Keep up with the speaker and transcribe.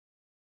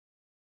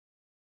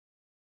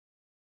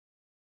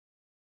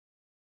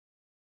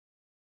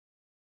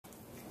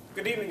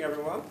Good evening,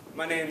 everyone.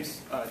 My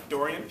name's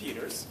Dorian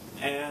Peters,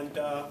 and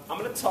I'm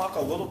going to talk a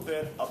little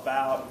bit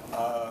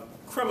about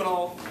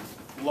criminal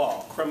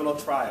law, criminal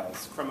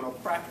trials, criminal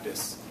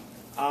practice.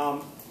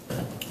 Let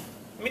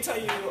me tell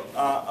you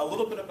a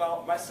little bit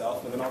about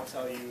myself, and then I'll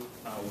tell you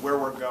where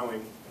we're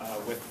going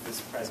with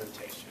this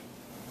presentation.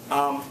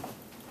 I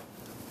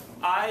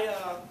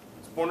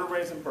was born and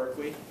raised in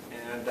Berkeley,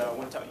 and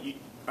went to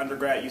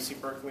undergrad at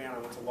UC Berkeley, and I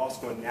went to law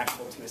school in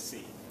Nashville,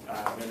 Tennessee.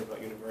 Vanderbilt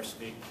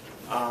University.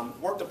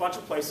 Worked a bunch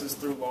of places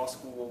through law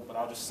school, but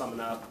I'll just sum it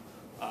up.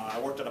 I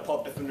worked at a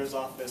public defender's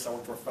office. I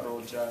worked for a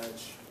federal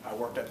judge. I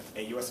worked at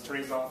a U.S.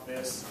 Attorney's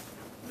office.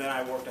 Then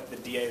I worked at the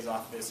DA's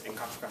office in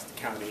Contra Costa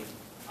County.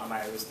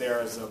 I was there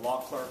as a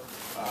law clerk,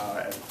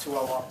 as a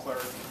 2L law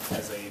clerk,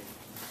 as a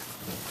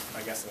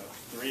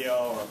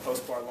 3L or a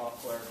post-bar law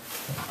clerk.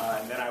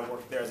 And then I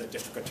worked there as a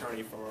district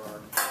attorney for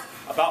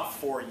about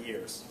 4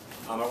 years.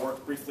 I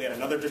worked briefly at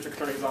another district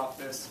attorney's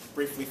office,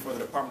 briefly for the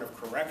Department of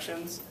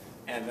Corrections,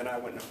 and then I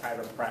went into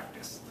private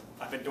practice.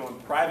 I've been doing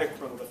private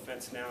criminal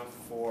defense now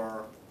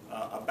for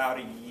about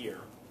a year.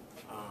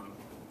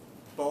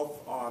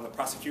 Both on the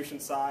prosecution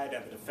side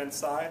and the defense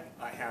side,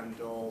 I've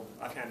handled,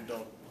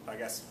 I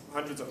guess,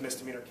 hundreds of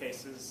misdemeanor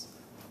cases,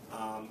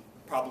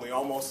 probably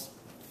almost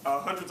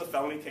hundreds of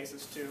felony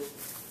cases too.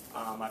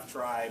 I've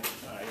tried,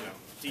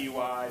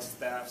 DUIs,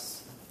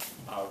 thefts,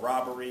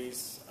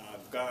 robberies,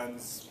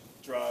 guns,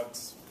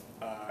 drugs,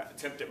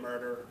 attempted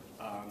murder.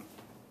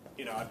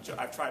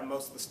 I've tried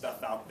most of the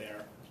stuff out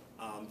there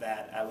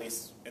that, at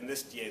least in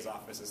this DA's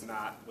office, is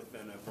not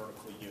within a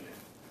vertical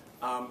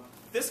unit.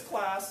 This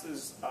class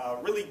is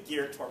really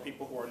geared toward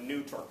people who are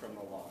new to our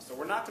criminal law. So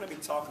we're not going to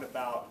be talking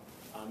about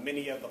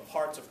many of the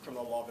parts of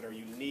criminal law that are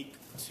unique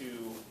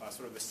to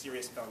sort of the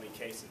serious felony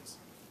cases.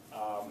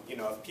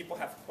 If people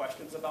have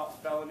questions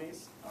about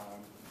felonies,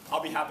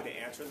 I'll be happy to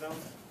answer them,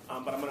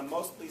 but I'm going to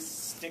mostly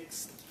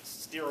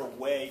steer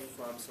away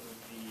from sort of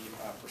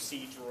the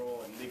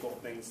procedural and legal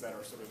things that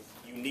are sort of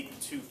unique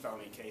to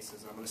felony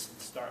cases. I'm going to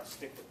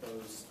stick with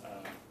those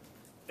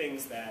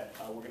things that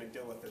we're going to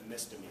deal with in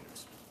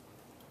misdemeanors.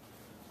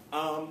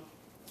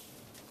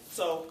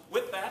 So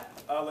with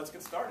that, let's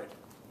get started.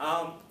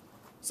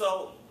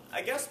 So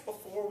I guess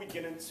before we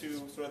get into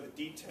sort of the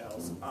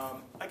details,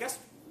 I guess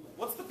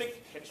what's the big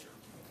picture?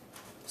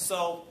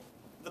 So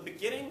the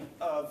beginning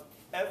of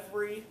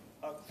every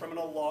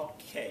criminal law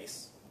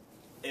case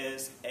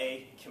is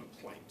a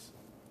complaint.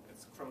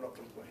 It's a criminal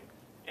complaint.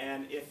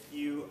 And if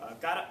you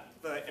got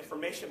the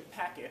information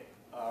packet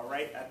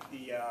right at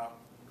the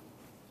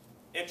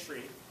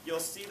entry, you'll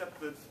see that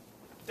the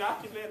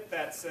document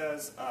that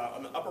says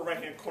on the upper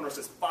right-hand corner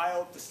says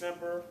filed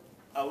December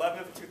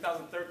 11th,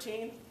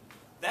 2013.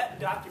 That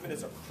document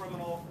is a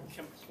criminal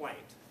complaint.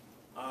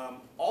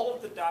 All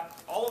of the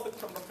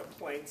criminal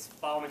complaints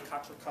filed in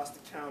Contra Costa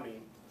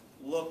County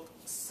look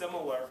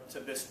similar to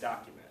this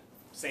document.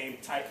 Same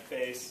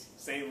typeface,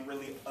 same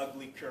really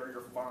ugly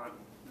Courier font.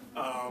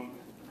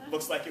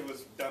 Looks like it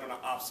was done on an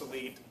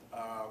obsolete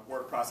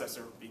word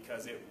processor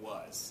because it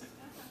was.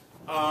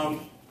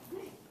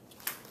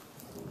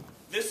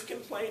 This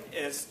complaint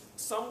is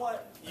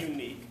somewhat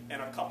unique in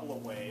a couple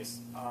of ways,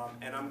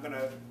 and I'm going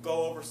to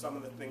go over some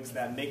of the things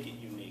that make it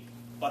unique.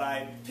 But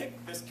I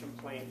picked this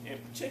complaint in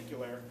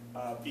particular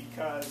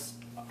because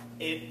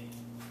it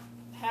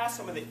has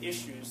some of the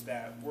issues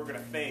that we're going to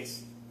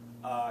face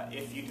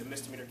if you do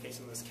misdemeanor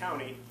cases in this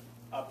county,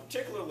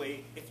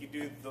 particularly if you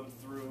do them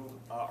through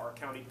our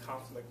county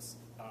conflicts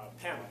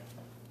panel.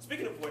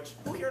 Speaking of which,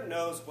 who here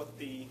knows what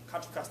the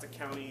Contra Costa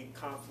County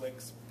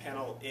conflicts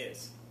panel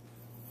is?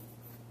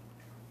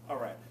 All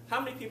right. How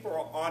many people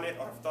are on it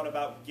or have thought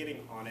about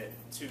getting on it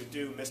to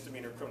do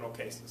misdemeanor criminal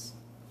cases?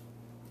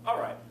 All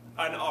right.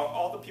 And are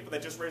all the people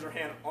that just raised their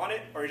hand on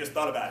it, or you just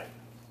thought about it?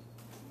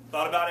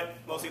 Thought about it?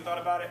 Mostly thought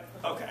about it?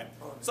 Okay.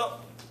 So,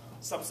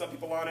 some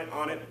people on it?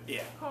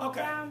 Yeah.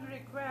 Okay. Compound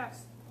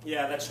request.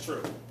 Yeah, that's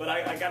true. But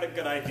I got a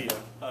good idea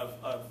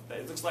of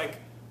it looks like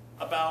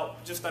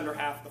about just under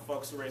half the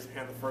folks who raised their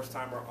hand the first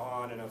time are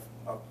on, and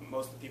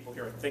most of the people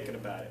here are thinking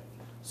about it.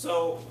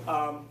 So,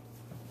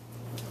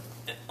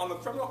 on the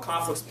criminal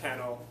conflicts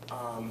panel,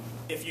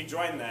 if you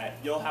join that,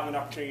 you'll have an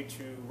opportunity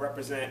to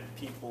represent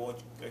people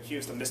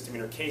accused of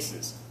misdemeanor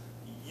cases.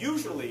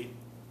 Usually,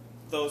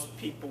 those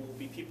people will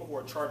be people who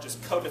are charged as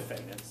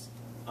co-defendants.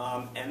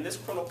 And this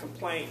criminal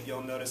complaint,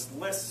 you'll notice,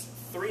 lists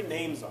 3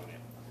 names on it.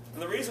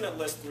 And the reason it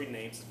lists 3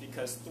 names is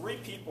because 3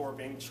 people are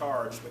being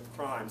charged with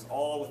crimes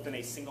all within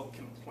a single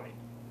complaint.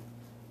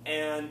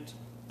 And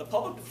the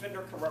public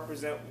defender can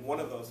represent one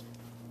of those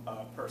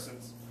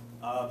persons.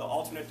 The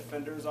alternate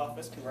defender's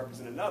office can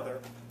represent another.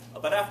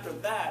 But after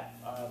that,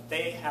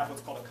 they have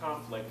what's called a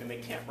conflict, and they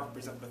can't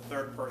represent the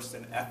third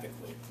person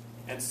ethically.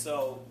 And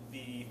so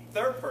the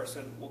third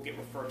person will get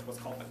referred to what's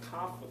called the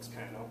conflicts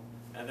panel,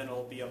 and then it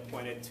will be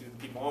appointed to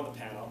people on the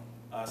panel,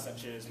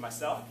 such as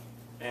myself,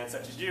 and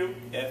such as you,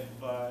 if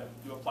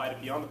you apply to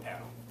be on the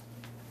panel,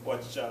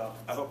 which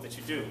I hope that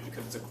you do,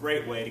 because it's a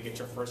great way to get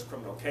your first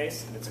criminal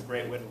case, and it's a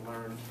great way to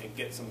learn and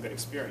get some good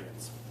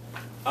experience.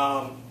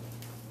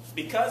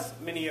 because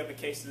many of the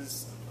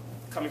cases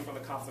coming from the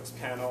conflicts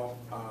panel,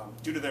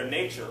 due to their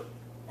nature,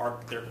 or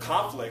their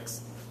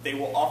conflicts, they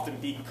will often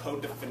be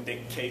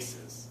co-defendant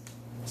cases.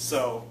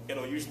 So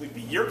it'll usually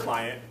be your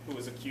client who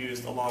is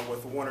accused along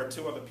with one or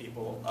two other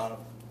people of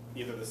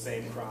either the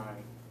same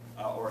crime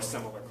or a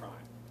similar crime.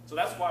 So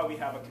that's why we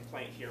have a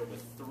complaint here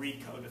with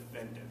 3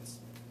 co-defendants.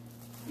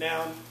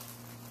 Now,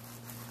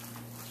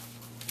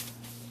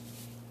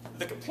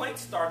 the complaint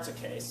starts a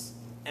case,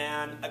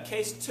 and a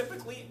case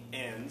typically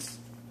ends,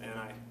 and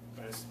I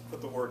just put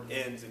the word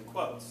ends in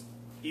quotes,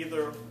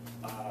 either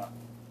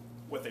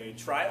with a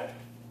trial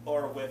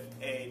or with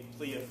a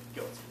plea of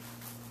guilty.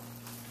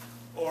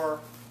 Or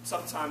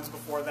sometimes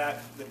before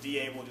that, the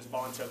DA will just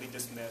voluntarily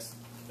dismiss.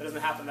 That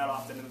doesn't happen that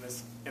often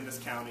in this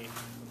county.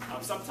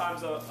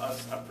 Sometimes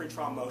a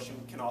pretrial motion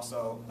can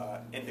also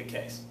end the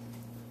case.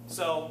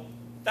 So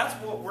that's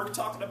what we're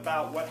talking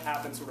about, what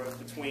happens sort of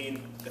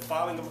between the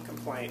filing of a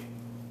complaint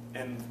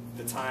and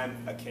the time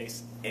a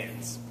case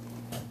ends.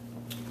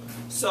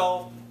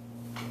 So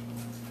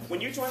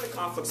when you join the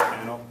conflicts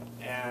panel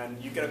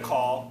and you get a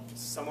call,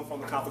 someone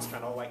from the conflicts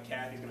panel like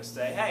Kathy is going to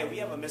say, hey, we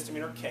have a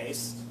misdemeanor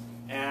case,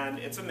 and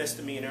it's a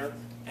misdemeanor,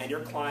 and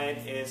your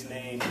client is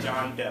named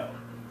John Doe.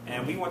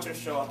 And we want you to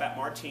show up at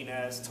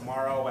Martinez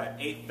tomorrow at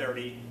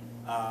 8:30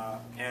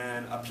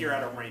 and appear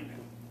at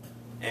arraignment.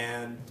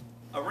 And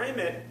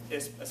arraignment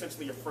is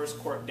essentially your first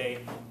court date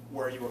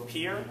where you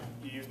appear,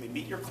 you usually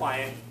meet your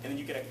client, and then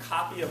you get a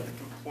copy of the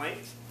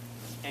complaint,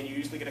 and you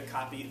usually get a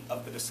copy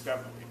of the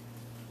discovery.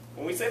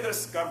 When we say the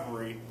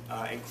discovery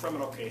in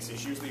criminal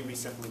cases, usually we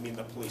simply mean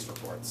the police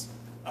reports.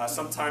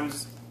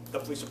 Sometimes the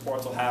police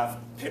reports will have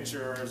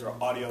pictures or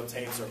audio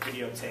tapes or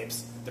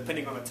videotapes,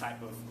 depending on the type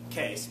of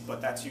case,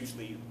 but that's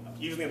usually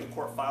in the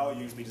court file,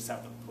 you usually just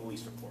have the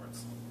police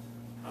reports.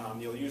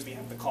 You'll usually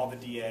have to call the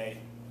DA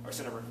or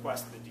send a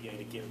request to the DA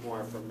to get more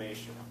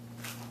information.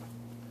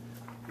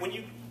 When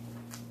you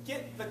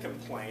get the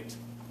complaint,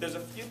 there's a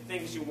few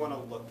things you want to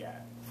look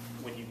at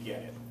when you get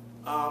it.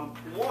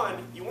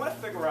 One, you want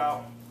to figure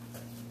out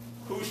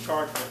who's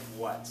charged with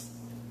what.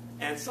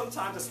 And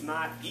sometimes it's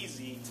not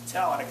easy to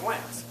tell at a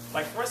glance.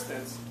 Like for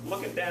instance,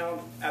 looking down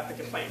at the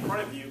complaint in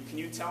front of you, can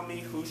you tell me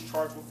who's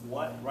charged with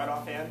what right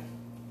offhand?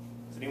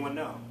 Does anyone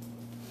know?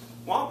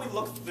 Why don't we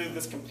look through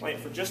this complaint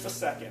for just a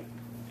second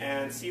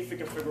and see if we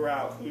can figure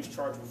out who's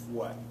charged with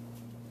what.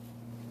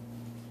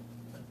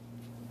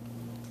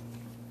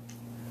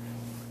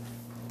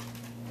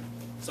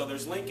 So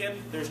there's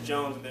Lincoln, there's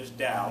Jones, and there's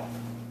Dow.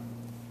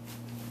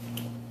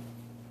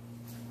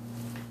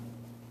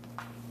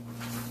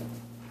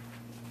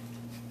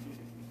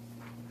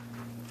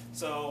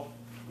 So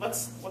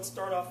let's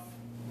start off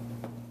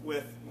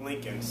with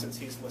Lincoln, since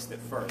he's listed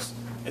first.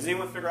 Does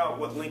anyone figure out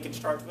what Lincoln's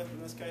charged with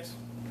in this case?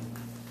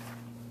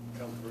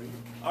 Count 3.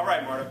 All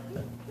right, Marta.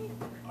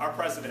 Our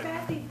president.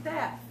 Petty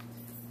theft.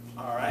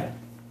 All right.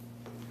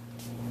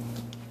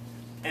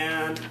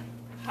 And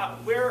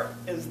where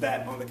is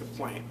that on the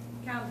complaint?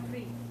 Count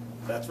 3.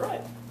 That's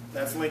right.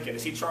 That's Lincoln.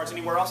 Is he charged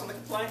anywhere else in the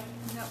complaint?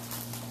 No.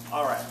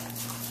 All right.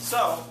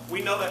 So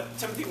we know that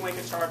Timothy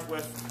Lincoln charged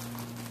with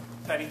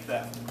petty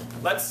theft.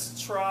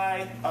 Let's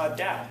try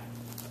Dow.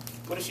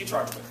 What is she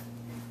charged with?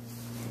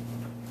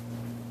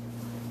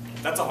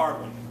 That's a hard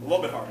one. A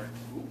little bit harder.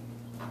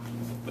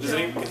 But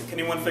can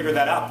anyone figure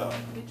that out, though?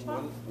 Which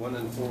one? 1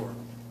 and 4.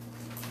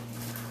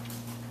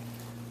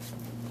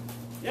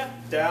 Yeah,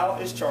 Dow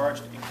is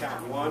charged in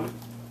count 1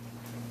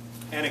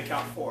 and in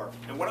count 4.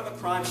 And what are the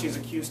crimes she's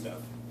accused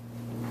of?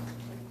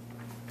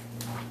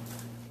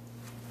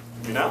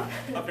 You know?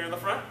 Up here in the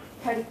front?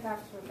 Petty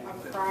theft with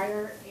a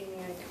prior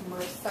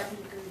and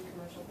second-degree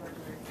commercial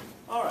burglary.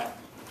 All right.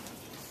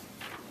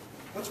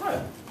 That's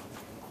right.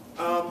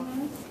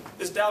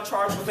 Is Dow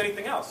charged with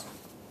anything else?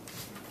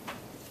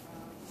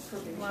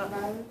 Probation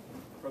violation.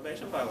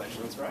 Probation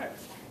violation, that's right.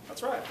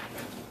 That's right.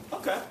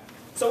 Okay.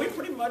 So we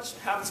pretty much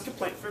have this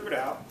complaint figured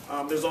out.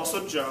 There's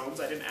also Jones.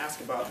 I didn't ask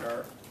about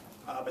her,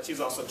 but she's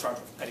also charged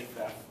with petty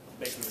theft,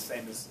 basically the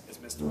same as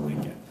Mr.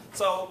 Lincoln.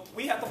 So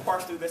we have to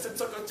parse through this. It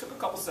took a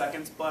couple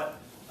seconds, but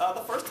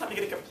the first time you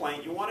get a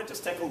complaint, you want to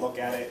just take a look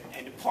at it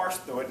and parse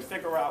through it and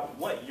figure out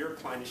what your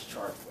client is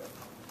charged with.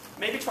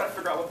 Maybe try to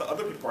figure out what the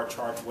other people are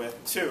charged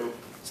with, too,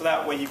 so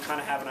that way you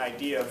kind of have an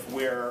idea of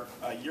where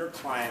your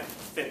client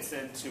fits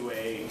into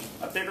a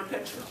bigger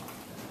picture.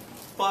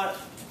 But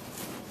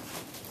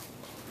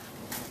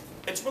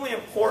it's really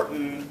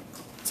important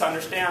to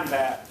understand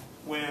that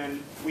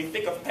when we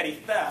think of petty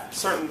theft,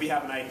 certainly we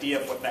have an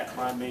idea of what that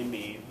crime may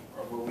mean.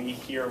 Or when we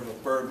hear of a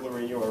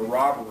burglary or a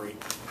robbery,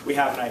 we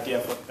have an idea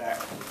of what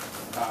that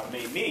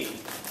may mean.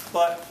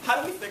 But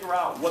how do we figure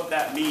out what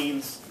that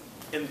means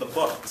in the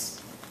books?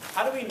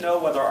 How do we know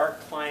whether our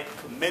client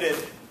committed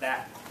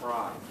that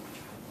crime?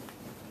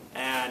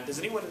 And does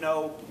anyone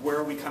know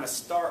where we kind of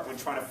start when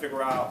trying to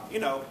figure out, you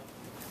know,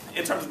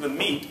 in terms of the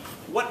meat,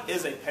 what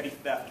is a petty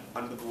theft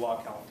under the law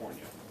of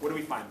California? Where do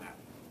we find that?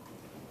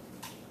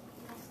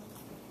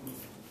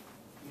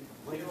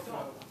 Look at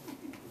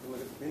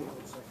the penal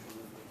section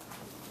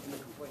in the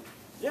complaint.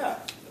 Yeah,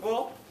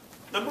 well,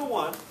 number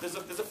one, there's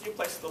a few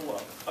places to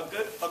look.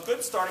 A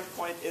good starting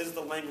point is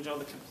the language on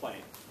the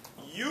complaint.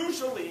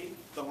 Usually,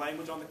 the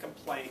language on the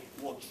complaint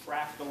will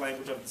track the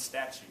language of the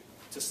statute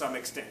to some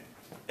extent.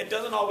 It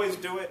doesn't always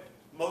do it.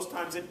 Most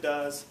times it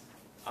does.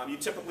 You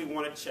typically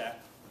want to check.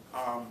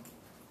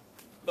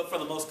 But for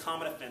the most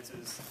common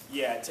offenses,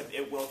 yeah,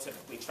 it will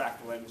typically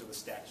track the language of the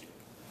statute.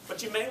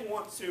 But you may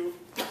want to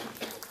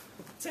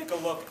take a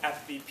look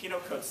at the Penal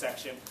Code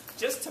section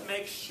just to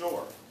make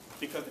sure,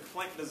 because the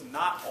complaint does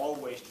not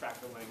always track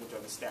the language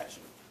of the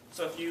statute.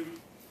 So if you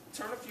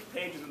turn a few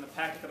pages in the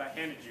packet that I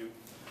handed you,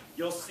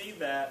 you'll see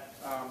that,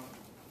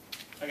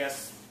 I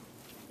guess,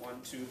 1,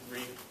 2, 3,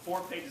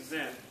 4 pages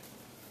in,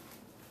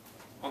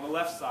 on the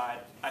left side,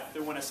 I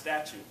threw in a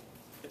statute.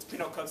 It's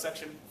Penal Code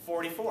section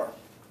 44.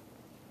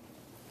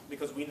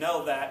 Because we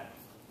know that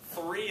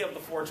 3 of the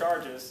 4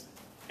 charges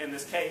in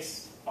this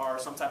case are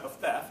some type of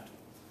theft,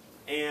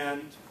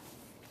 and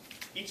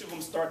each of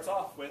them starts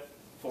off with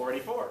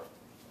 484.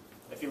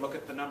 If you look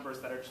at the numbers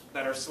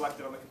that are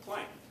selected on the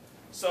complaint.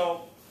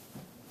 So,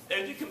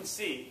 as you can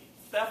see,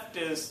 theft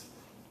there's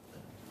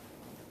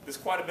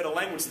quite a bit of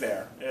language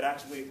there. It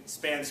actually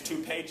spans 2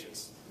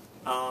 pages.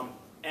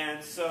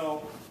 And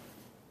so,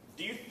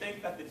 do you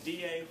think that the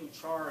DA who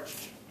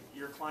charged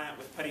your client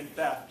with petty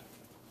theft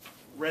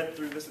read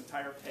through this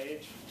entire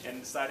page in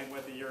deciding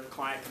whether your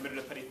client committed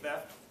a petty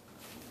theft?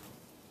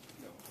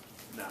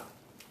 No.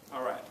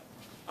 All right.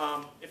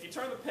 If you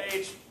turn the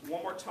page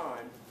one more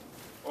time,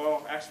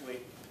 or actually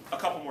a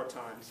couple more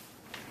times,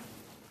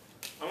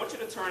 I want you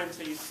to turn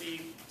until you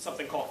see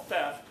something called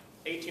theft,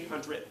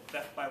 1800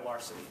 theft by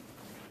larceny.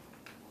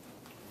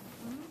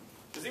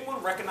 Does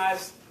anyone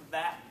recognize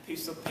that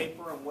piece of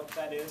paper and what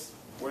that is,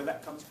 where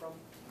that comes from?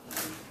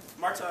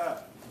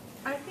 Marta?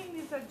 I think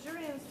it's a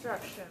jury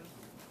instruction.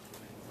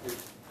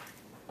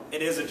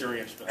 It is a jury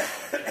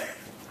instruction.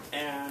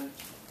 And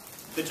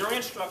the jury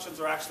instructions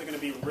are actually going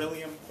to be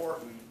really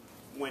important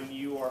when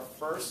you are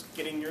first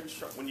getting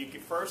when you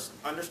first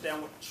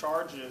understand what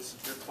charges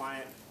your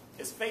client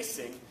is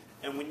facing,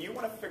 and when you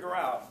want to figure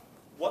out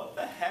what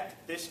the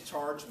heck this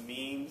charge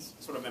means,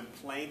 sort of in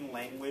plain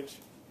language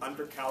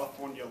under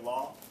California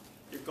law,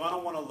 you're going to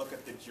want to look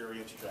at the jury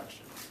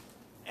instructions.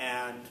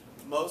 And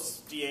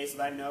most DAs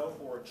that I know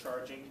who are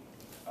charging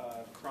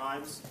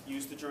crimes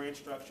use the jury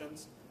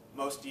instructions.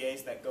 Most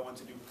DAs that go in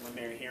to do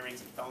preliminary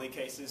hearings in felony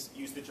cases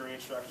use the jury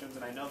instructions,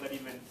 and I know that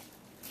even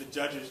the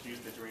judges use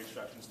the jury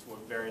instructions to a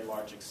very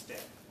large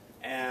extent.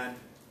 And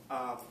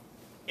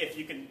if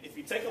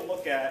you take a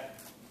look at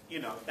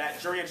that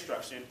jury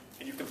instruction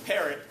and you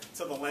compare it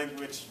to the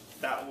language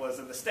that was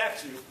in the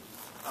statute,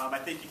 I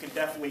think you can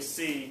definitely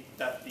see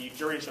that the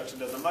jury instruction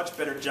does a much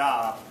better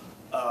job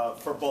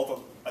for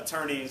both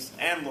attorneys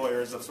and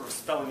lawyers of sort of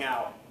spelling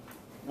out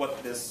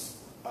what this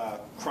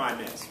crime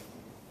is.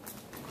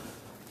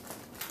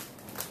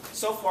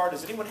 So far,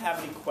 does anyone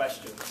have any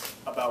questions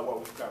about what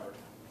we've covered?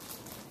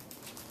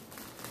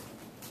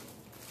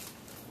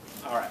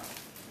 All right.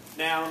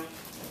 Now,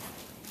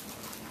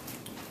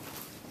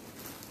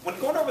 when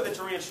going over the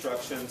jury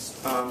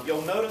instructions,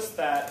 you'll notice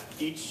that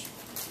each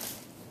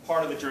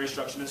part of the jury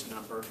instruction is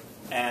numbered.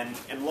 And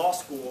in law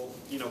school,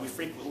 we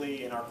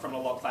frequently, in our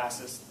criminal law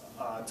classes,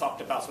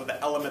 talked about sort of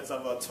the elements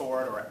of a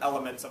tort or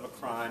elements of a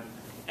crime.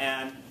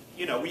 And,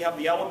 we have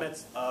the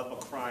elements of a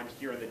crime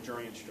here in the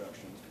jury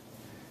instruction.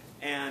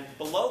 And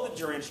below the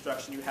jury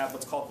instruction, you have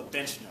what's called the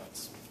bench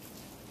notes.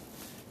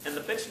 And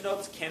the bench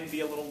notes can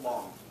be a little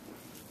long.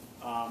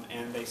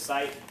 And they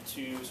cite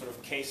to sort of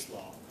case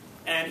law.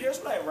 And here's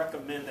what I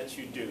recommend that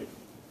you do.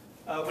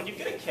 When you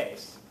get a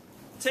case,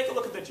 take a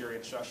look at the jury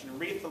instruction and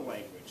read the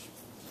language.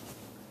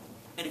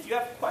 And if you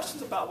have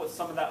questions about what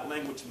some of that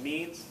language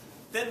means,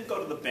 then go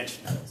to the bench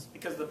notes.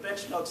 Because the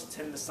bench notes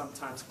tend to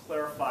sometimes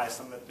clarify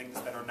some of the things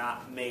that are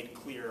not made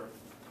clear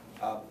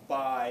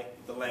by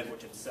the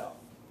language itself.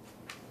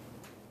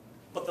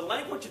 But the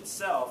language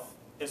itself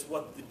is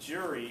what the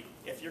jury,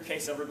 if your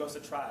case ever goes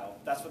to trial,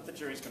 that's what the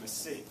jury's going to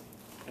see.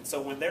 And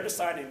so when they're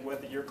deciding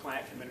whether your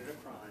client committed a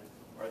crime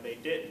or they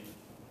didn't,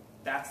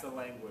 that's the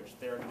language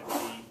they're going to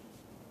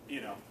be,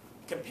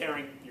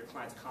 comparing your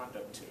client's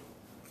conduct to.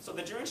 So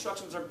the jury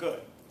instructions are good.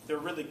 They're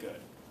really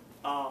good.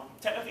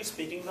 Technically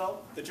speaking, though,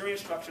 the jury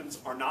instructions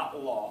are not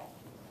law.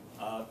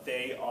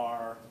 They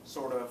are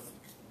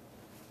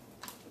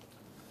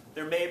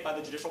they're made by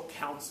the Judicial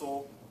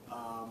Council,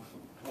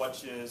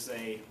 which is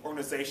an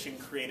organization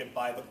created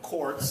by the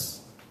courts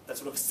that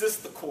sort of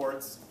assists the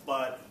courts,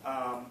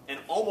 and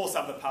almost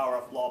have the power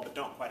of law, but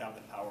don't quite have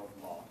the power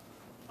of law.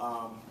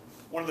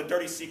 One of the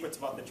dirty secrets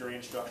about the jury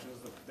instructions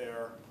is that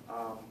they're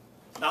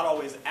not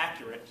always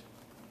accurate.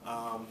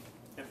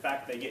 In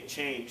fact, they get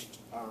changed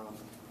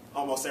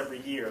almost every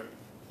year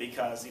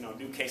because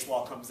new case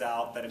law comes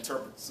out that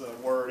interprets a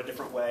word a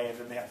different way, and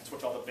then they have to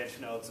switch all the bench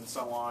notes and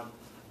so on.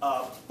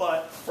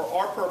 But for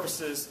our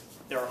purposes,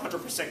 they're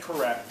 100%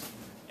 correct.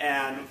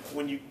 And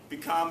when you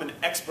become an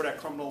expert at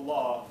criminal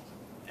law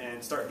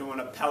and start doing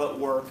appellate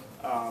work,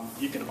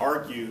 you can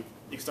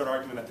start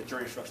arguing that the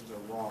jury instructions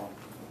are wrong.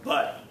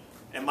 But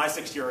in my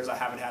 6 years, I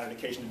haven't had an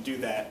occasion to do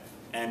that.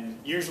 And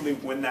usually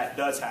when that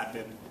does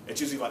happen, it's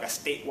usually like a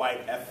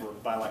statewide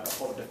effort by like a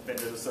Public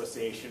Defenders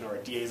Association or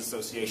a DA's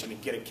Association to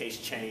get a case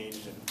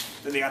changed, and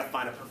then they got to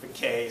find a perfect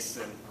case,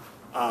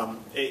 and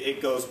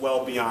it goes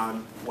well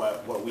beyond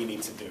what we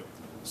need to do.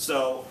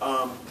 So,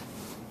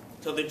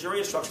 so the jury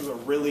instructions are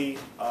really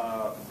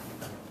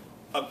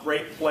a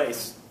great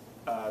place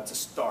to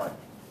start.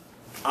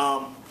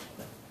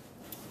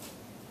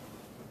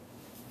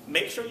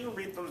 Make sure you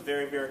read them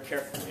very, very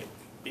carefully,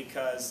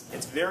 because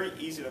it's very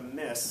easy to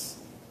miss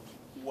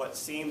what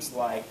seems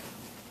like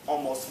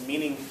almost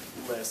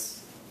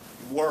meaningless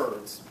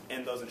words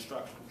in those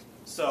instructions.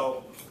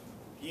 So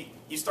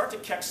you start to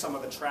catch some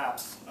of the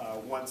traps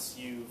once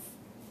you've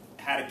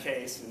had a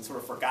case and sort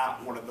of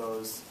forgot one of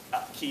those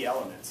key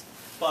elements.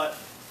 But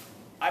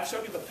I've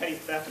showed you the petty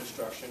theft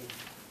instruction.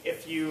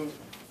 If you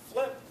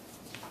flip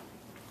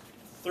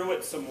through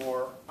it some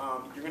more,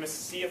 you're going to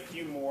see a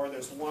few more.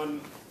 There's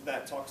one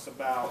that talks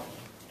about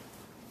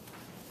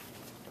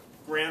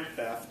grand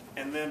theft,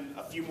 and then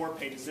a few more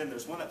pages in,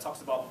 there's one that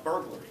talks about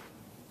burglary.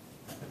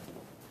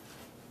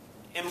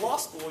 In law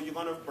school, you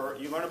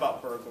learn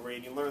about burglary,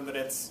 and you learn that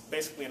it's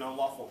basically an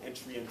unlawful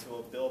entry into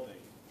a building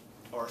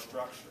or a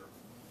structure.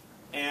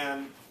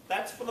 And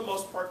that's for the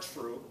most part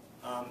true.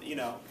 You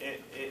know,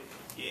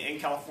 in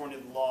California,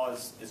 the law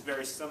is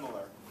very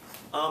similar.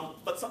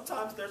 But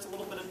sometimes there's a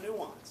little bit of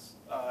nuance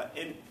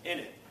in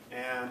it.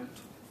 And,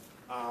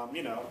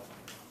 you know,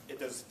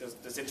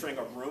 does entering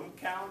a room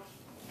count?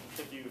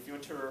 If you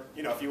enter,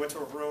 you know, if you enter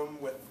a room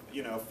with,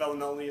 you know,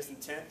 felonious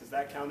intent, does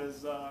that count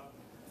as a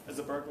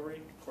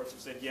burglary? Courts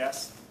have said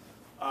yes.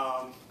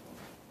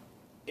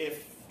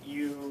 If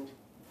you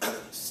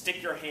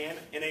stick your hand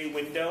in a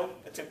window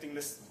attempting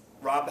to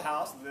rob the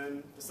house, and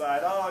then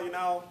decide, oh, you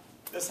know,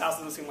 this house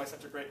doesn't seem like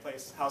such a great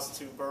house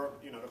to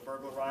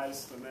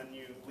burglarize, and then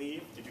you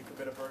leave, did you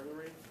commit a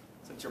burglary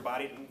since your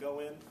body didn't go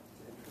in?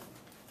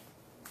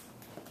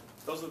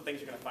 Those are the things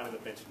you're going to find in the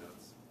bench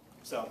notes.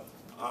 So,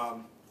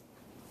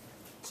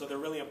 so they're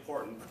really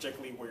important,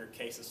 particularly where your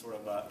case is sort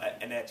of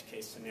an edge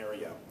case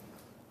scenario.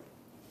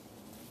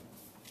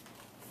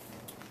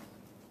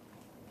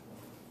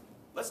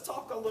 Let's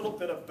talk a little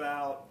bit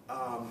about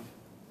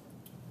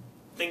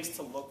things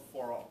to look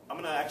for. I've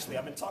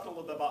been talking a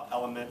little bit about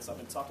elements. I've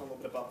been talking a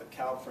little bit about the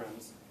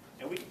caltrims,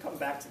 and we can come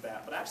back to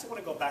that. But I actually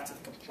want to go back to the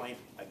complaint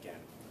again,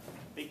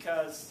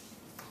 because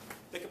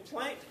the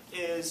complaint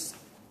is,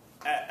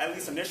 at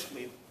least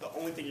initially, the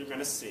only thing you're going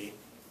to see.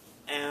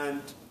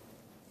 And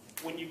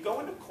when you go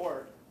into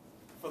court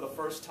for the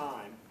first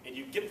time and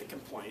you get the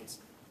complaints,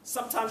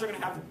 sometimes you're going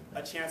to have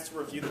a chance to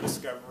review the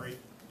discovery.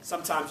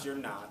 Sometimes you're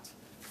not.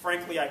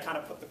 Frankly, I kind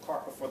of put the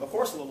cart before the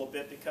horse a little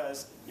bit,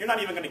 because you're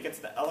not even going to get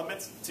to the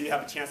elements until you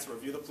have a chance to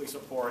review the police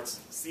reports,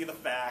 see the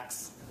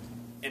facts,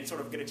 and sort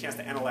of get a chance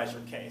to analyze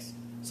your case.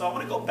 So I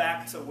want to go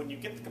back to when you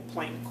get the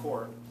complaint in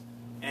court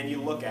and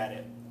you look at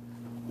it.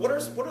 What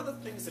are the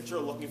things that you're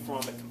looking for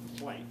on the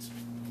complaint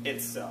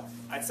itself?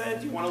 I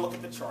said you want to look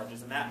at the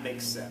charges, and that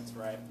makes sense,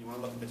 right? You want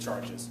to look at the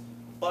charges.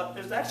 But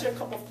there's actually a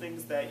couple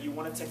things that you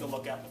want to take a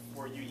look at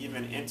before you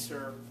even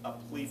enter a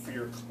plea for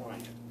your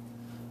client.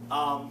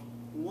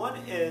 One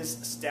is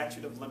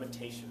statute of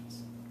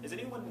limitations. Does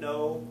anyone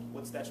know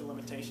what statute of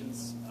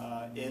limitations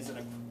is in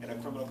a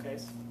criminal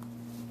case?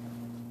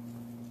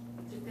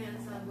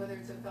 Depends on whether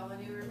it's a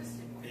felony or a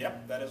misdemeanor.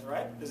 Yep, that is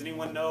right. Does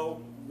anyone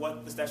know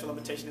what the statute of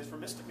limitation is for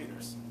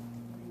misdemeanors?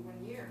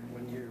 1 year.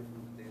 1 year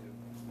from the date of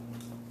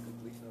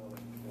completion of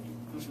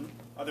election.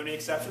 Are there any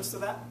exceptions to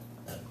that?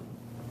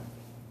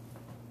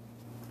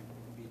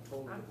 Be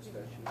told in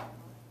discussion.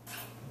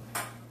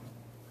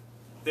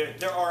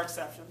 There are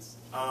exceptions.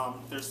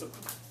 There's some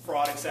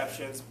fraud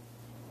exceptions,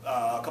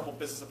 a couple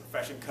business and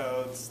profession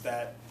codes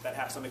that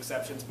have some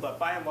exceptions, but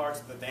by and large,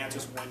 the answer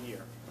is 1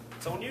 year.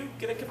 So when you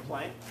get a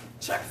complaint,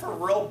 check for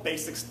real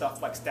basic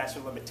stuff like statute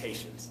of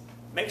limitations.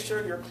 Make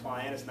sure your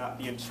client is not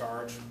being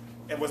charged,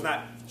 and was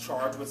not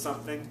charged with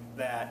something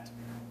that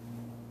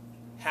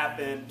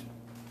happened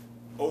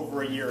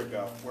over a year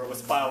ago, where it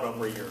was filed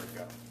over a year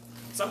ago.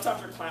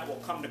 Sometimes your client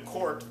will come to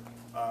court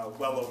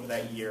well over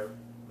that year.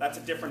 That's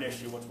a different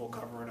issue, which we'll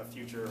cover in a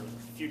future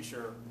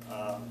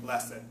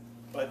lesson.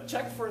 But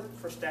check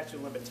for statute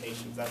of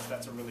limitations.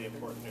 That's a really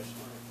important issue.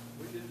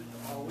 When did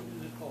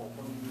it call?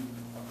 From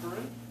the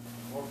occurrence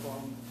or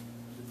from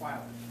the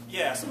filing?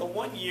 Yeah, so the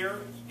 1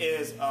 year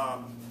is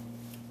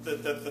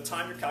the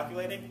time you're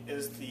calculating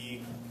is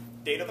the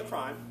date of the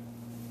crime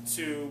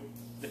to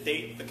the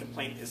date the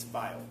complaint is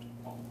filed.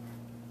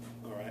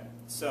 All right.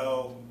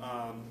 So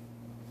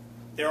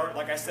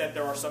like I said,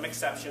 there are some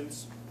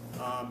exceptions.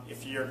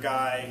 If your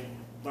guy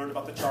learned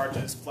about the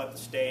charges, fled the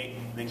state,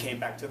 then came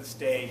back to the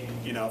state,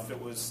 you know, if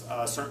it was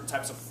certain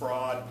types of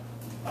fraud,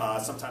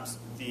 sometimes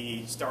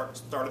the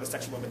start of the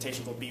statute of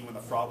limitations will be when the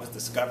fraud was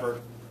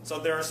discovered. So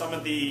there are some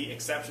of the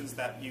exceptions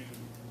that you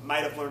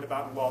might have learned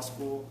about in law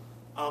school,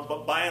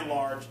 but by and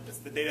large, it's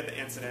the date of the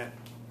incident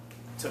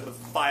to the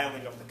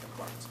filing of the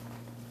complaint.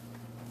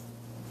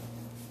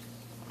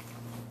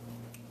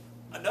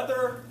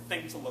 Another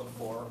thing to look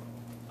for,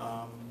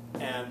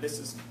 and and this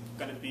is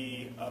going to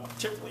be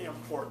particularly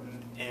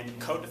important in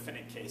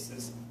co-defendant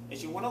cases,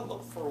 is you want to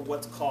look for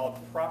what's called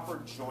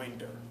proper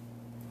joinder.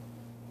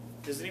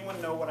 Does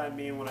anyone know what I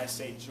mean when I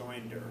say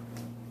joinder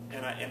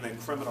in the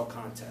criminal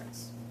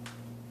context?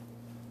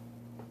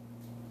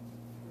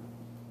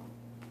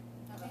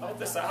 How about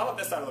this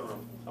side of the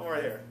room? Come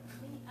right here.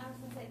 I was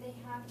going to say they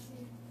have to,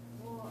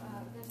 well,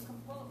 there's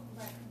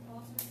compulsory,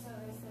 so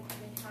it's like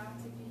they have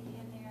to be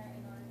in there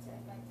in order to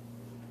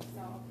effectively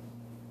resolve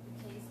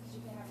the case, because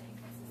you can have an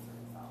inconsistent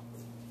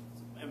results.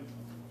 And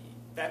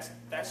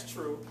that's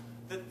true.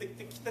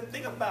 The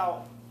thing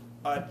about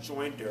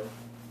joinder,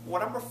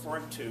 what I'm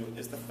referring to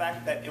is the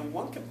fact that in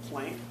one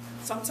complaint,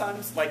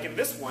 sometimes, like in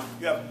this one,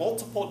 you have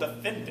multiple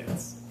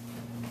defendants.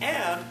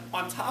 And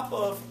on top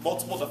of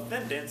multiple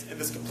defendants in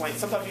this complaint,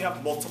 sometimes you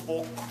have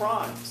multiple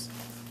crimes.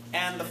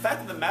 And the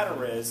fact of the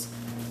matter is,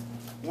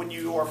 when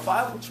you are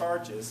filing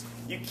charges,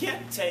 you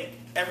can't take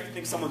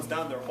everything someone's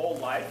done their whole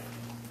life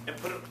and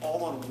put it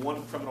all on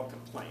one criminal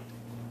complaint.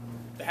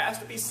 There has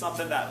to be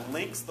something that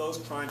links those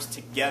crimes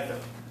together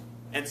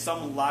in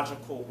some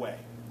logical way.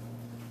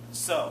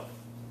 So,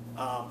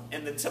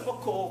 in the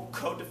typical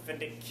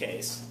co-defendant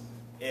case,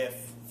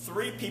 if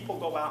 3 people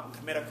go out and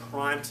commit a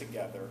crime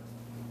together,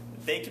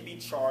 they can be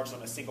charged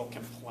on a single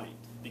complaint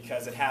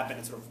because it happened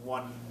in sort of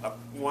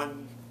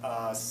one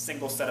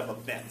single set of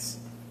events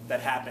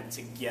that happened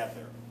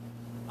together.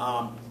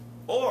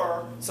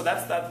 So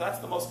that's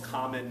the most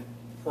common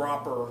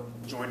proper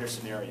joinder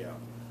scenario.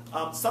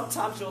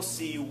 Sometimes you'll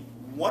see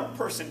one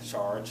person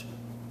charged,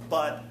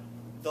 but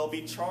they'll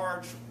be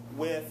charged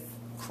with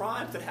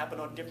crimes that happen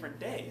on different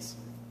days.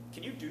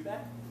 Can you do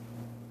that?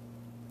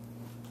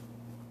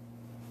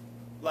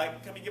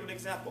 Like, let me give an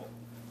example.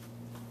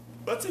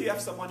 Let's say you have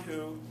someone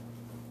who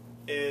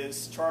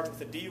is charged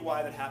with a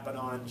DUI that happened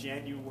on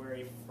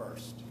January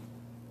 1st.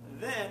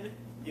 Then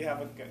you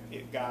have a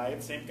guy,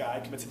 the same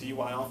guy, commits a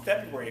DUI on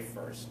February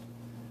 1st.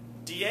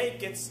 DA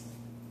gets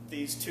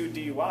these 2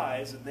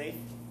 DUIs and they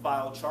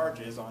file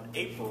charges on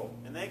April,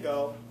 and they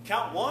go,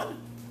 count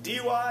 1,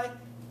 DUI,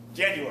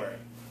 January.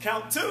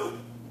 Count 2,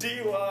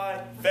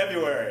 DUI,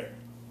 February.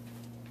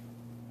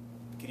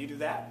 Can you do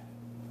that?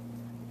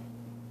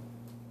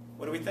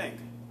 What do we think?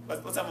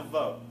 Let's have a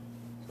vote.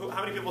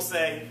 How many people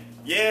say,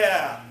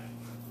 yeah?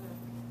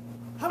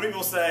 How many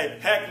people say,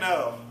 heck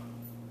no?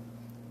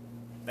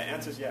 The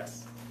answer is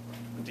yes.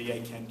 The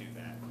DA can do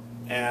that.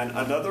 And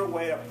another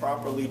way to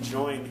properly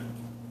join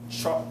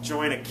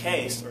a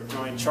case or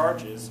join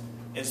charges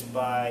is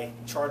by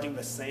charging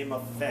the same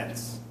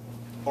offense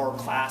or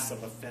class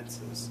of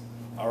offenses.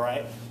 All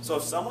right? So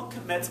if someone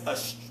commits a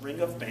string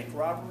of bank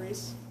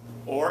robberies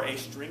or a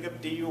string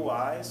of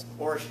DUIs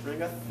or a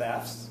string of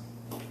thefts,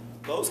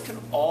 those can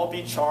all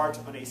be charged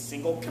on a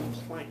single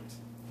complaint.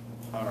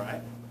 All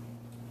right?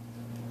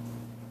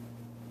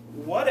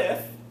 What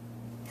if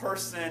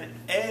person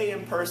A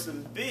and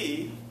person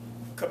B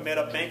commit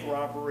a bank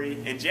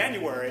robbery in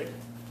January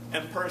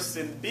and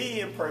person B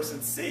and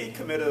person C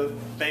commit a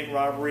bank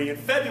robbery in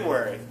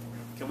February?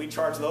 Can we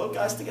charge those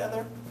guys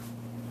together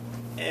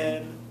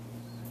in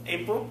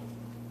April?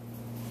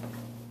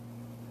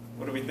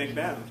 What do we think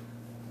now?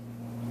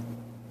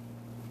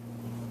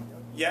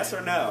 Yes or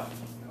no?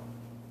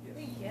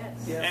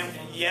 Yes.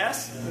 And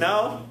yes?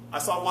 No? I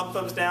saw 1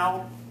 thumbs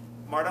down.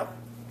 Marta?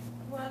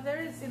 Well,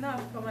 there is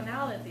enough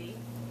commonality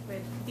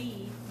with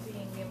B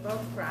being in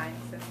both crimes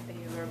since they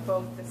were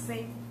both the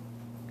same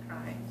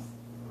crimes.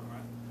 All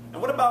right.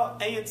 And what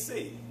about A and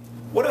C?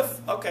 What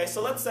if, okay,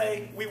 so let's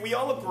say we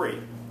all agree.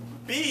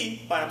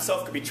 B by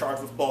himself could be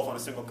charged with both on a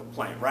single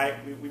complaint, right?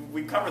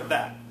 We covered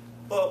that.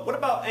 But what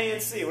about A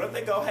and C? What if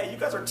they go, hey, you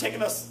guys are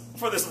taking us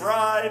for this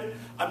ride?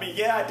 I mean,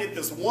 yeah, I did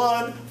this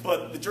 1,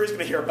 but the jury's going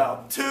to hear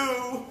about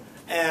 2,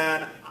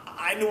 and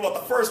I knew about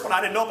the first one,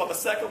 I didn't know about the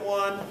second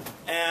one,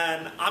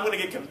 and I'm going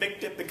to get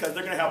convicted because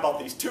they're going to have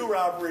about these 2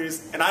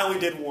 robberies, and I only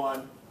did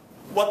 1.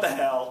 What the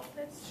hell?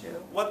 That's true.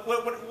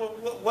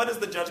 What is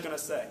the judge going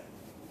to say?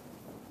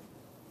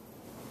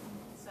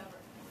 Sever.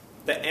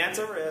 The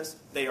answer is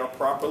they are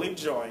properly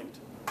joined,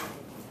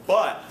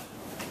 but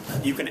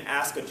you can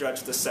ask a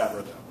judge to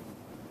sever them.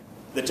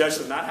 The judge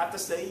does not have to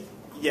say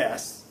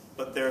yes,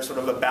 but there's sort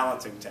of a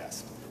balancing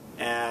test.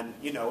 And,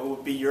 you know, it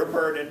would be your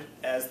burden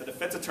as the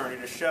defense attorney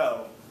to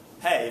show,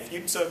 hey, if you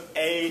took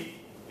A,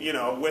 you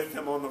know, with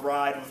him on the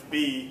ride with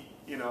B,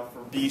 you know, for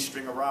B's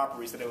string of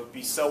robberies, that it would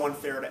be so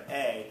unfair to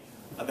A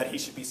that he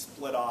should be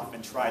split off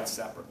and tried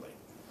separately.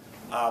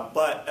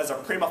 But as a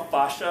prima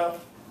facie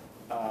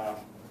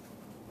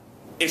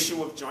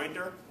issue of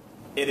joinder,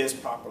 it is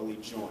properly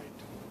joined.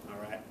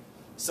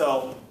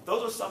 So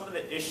those are some of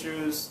the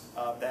issues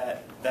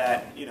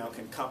that you know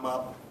can come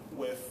up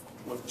with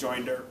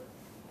joinder.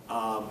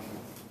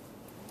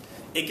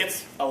 It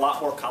gets a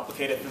lot more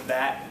complicated than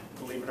that,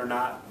 believe it or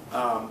not.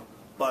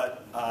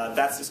 But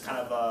that's just kind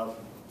of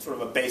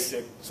sort of a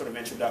basic sort of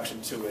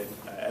introduction to it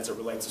as it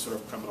relates to sort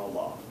of criminal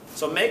law.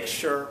 So make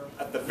sure,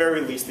 at the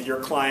very least, that your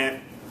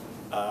client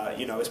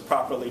you know is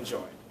properly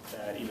joined.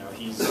 That you know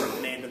he's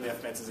named in the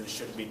offenses and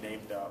shouldn't be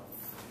named up.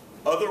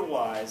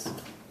 Otherwise,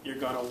 you're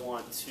going to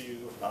want to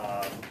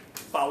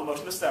file a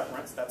motion of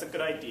severance. That's a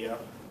good idea.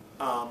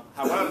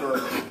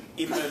 However,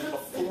 even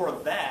before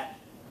that,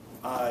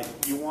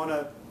 you want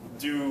to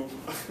do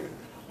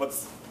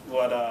what's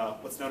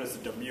known as a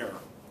demurrer.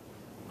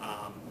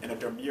 And a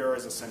demurrer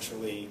is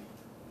essentially,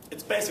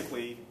 it's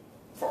basically,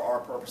 for our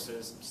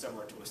purposes,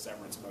 similar to a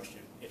severance motion.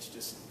 It's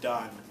just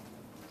done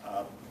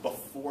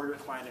before your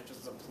client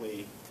enters a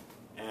plea,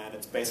 and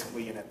it's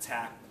basically an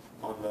attack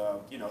on the,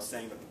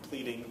 saying that the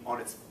pleading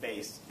on its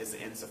face is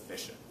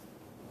insufficient.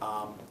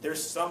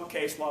 There's some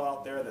case law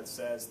out there that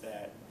says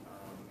that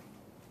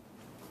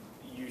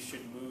you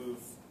should move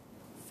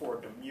for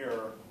a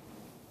demurrer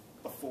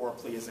before a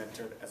plea is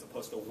entered, as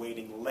opposed to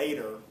waiting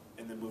later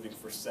and then moving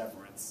for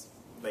severance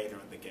later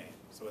in the game.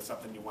 So it's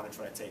something you want to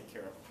try to take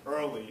care of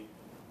early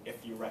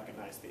if you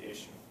recognize the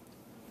issue.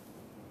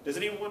 Does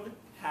anyone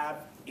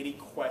have any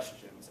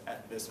questions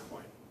at this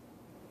point?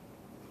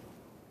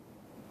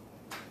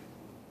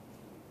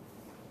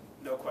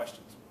 No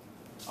questions.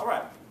 All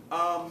right.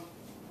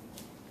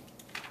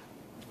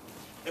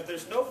 If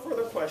there's no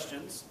further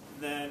questions,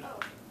 then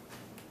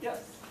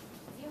yes.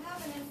 You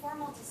have an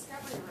informal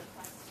discovery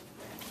request.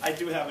 I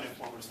do have an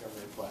informal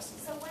discovery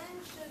request. So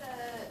when should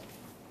a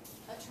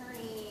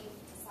attorney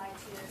decide to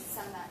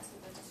send that to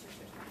the district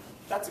attorney?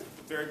 That's a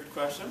very good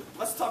question.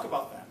 Let's talk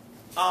about that.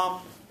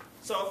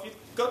 So if you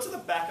go to the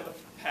back of the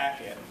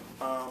packet,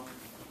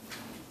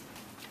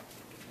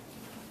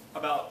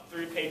 about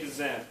 3 pages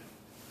in,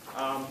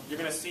 you're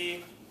going to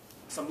see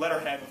some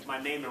letterhead with my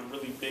name in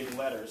really big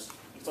letters.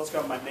 It's also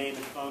got my name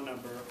and phone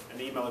number and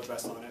email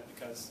address on it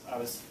because I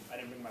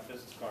didn't bring my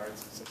business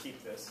cards, so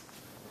keep this.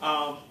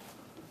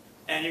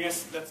 And you're gonna,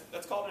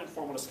 that's called an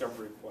informal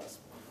discovery request.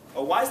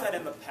 Why is that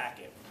in the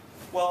packet?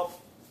 Well,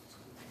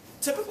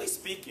 typically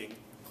speaking,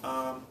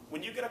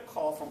 when you get a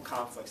call from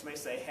conflicts and they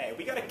say, hey,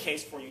 we got a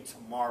case for you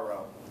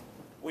tomorrow.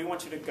 We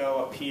want you to go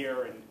up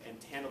here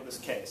and handle this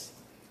case.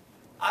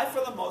 I, for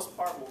the most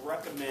part, will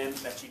recommend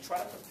that you try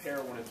to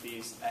prepare one of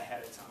these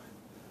ahead of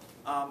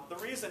time. The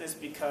reason is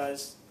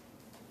because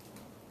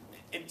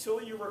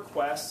until you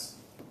request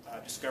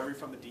discovery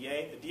from the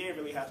DA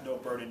really has no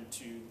burden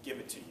to give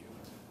it to you.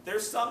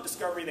 There's some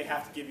discovery they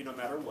have to give you no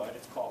matter what.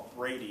 It's called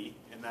Brady,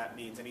 and that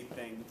means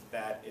anything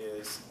that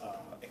is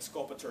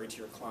exculpatory to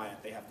your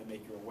client, they have to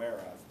make you aware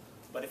of.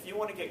 But if you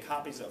want to get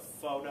copies of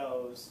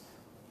photos,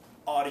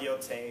 audio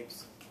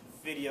tapes,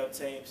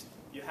 videotapes,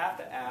 you have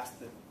to ask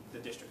the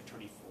district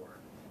attorney for it.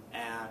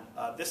 And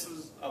this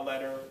is a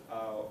letter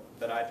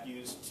that I've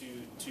used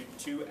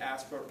to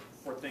ask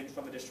for things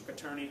from the district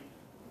attorney.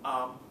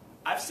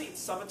 I've seen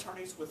some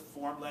attorneys with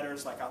form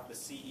letters, like out the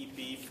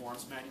CEB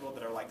forms manual,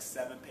 that are like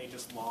 7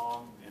 pages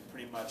long and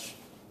pretty much,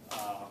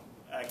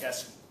 I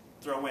guess,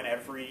 throw in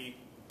every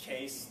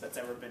case that's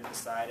ever been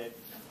decided,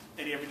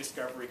 every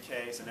discovery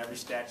case, and every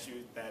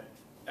statute that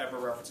ever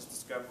references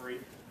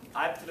discovery.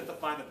 I've tended to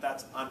find that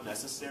that's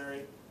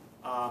unnecessary.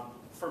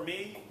 For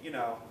me,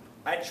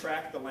 I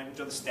track the language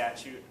of the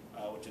statute,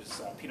 which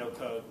is Penal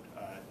Code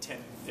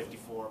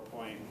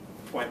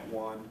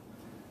 1054.1.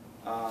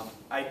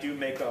 I do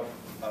make a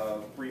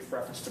brief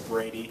reference to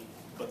Brady,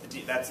 but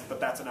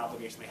that's an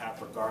obligation they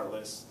have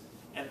regardless.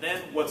 And then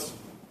what's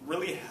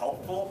really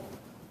helpful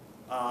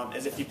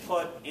is if you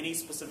put any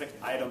specific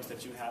items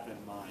that you have in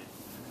mind.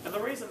 And the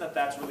reason that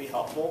that's really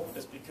helpful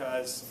is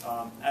because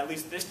at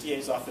least this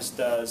DA's office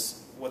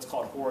does what's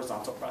called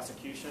horizontal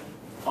prosecution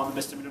on the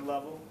misdemeanor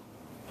level.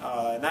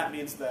 And that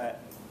means that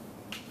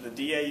the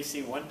DA you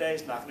see one day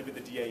is not going to be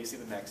the DA you see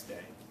the next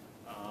day.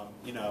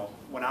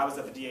 When I was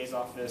at the DA's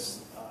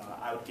office,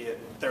 I would get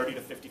 30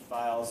 to 50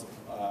 files,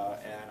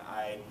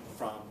 and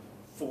from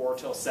 4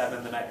 till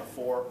 7 the night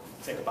before,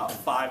 take about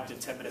 5 to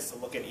 10 minutes to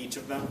look at each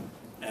of them.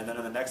 And then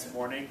in the next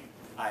morning,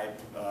 I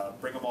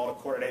bring them all to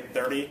court at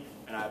 8:30,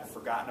 and I've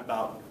forgotten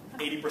about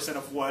 80%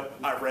 of what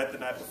I read the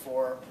night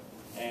before.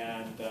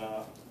 And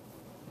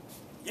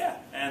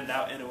and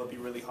it would be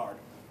really hard.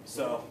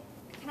 So.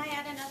 Can I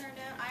add another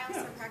note? I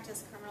also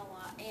practice criminal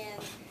law,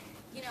 and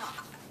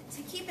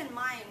to keep in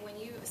mind when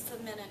you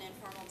submit an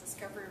informal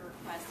discovery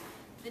request,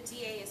 the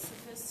DA is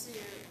supposed to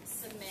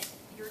submit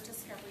your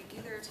discovery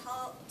either to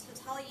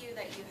tell you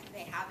that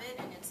they have it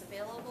and it's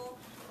available,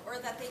 or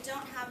that they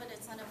don't have it,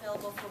 it's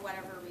unavailable for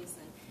whatever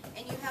reason.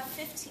 And they have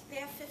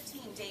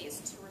 15 days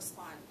to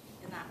respond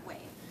in that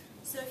way.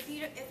 So if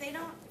you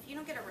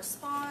don't get a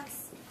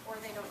response, or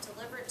they don't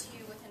deliver it to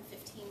you within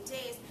 15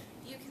 days,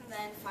 you can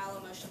then file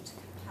a motion to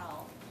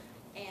compel,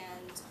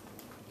 and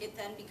it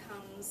then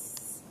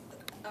becomes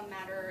a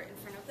matter in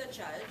front of the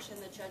judge, and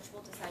the judge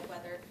will decide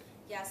whether,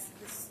 yes,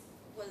 this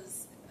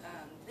was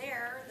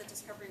there, the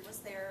discovery was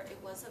there, it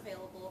was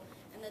available,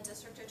 and the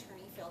district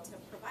attorney failed to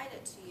provide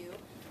it to you.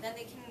 Then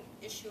they can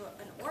issue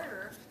an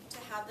order to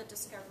have the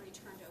discovery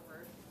turned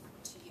over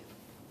to you.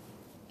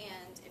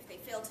 And if they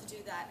fail to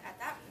do that at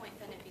that point,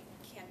 then it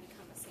can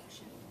become a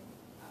sanctioned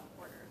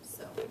order.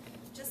 So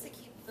just to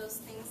keep those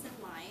things in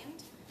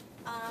mind.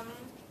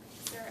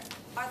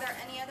 Are there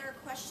any other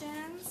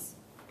questions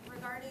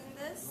regarding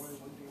this? There's only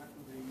one thing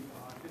after the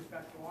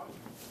dispatch log,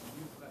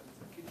 you've got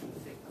the kitchen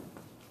sink.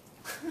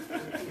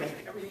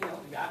 Everything else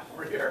you got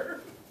over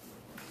here.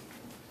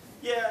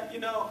 Yeah, you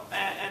know,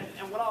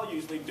 and what I'll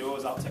usually do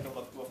is I'll take a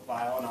look through a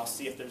file and I'll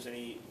see if there's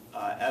any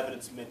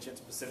evidence mentioned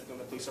specifically in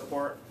the police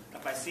report.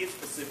 If I see it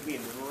specifically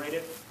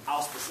enumerated,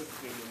 I'll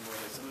specifically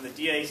enumerate it. So when the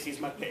DA sees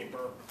my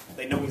paper,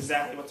 they know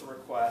exactly what to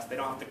request. They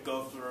don't have to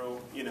go through,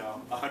 you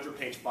know, a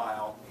 100-page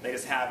file. They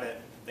just have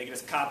it. They can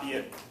just copy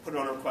it, put it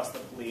on a request to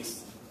the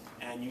police,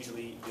 and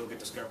usually you'll get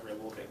discovery a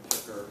little bit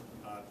quicker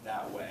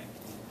that way.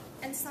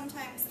 And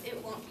sometimes it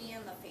won't be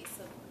in the face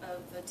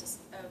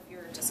of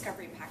your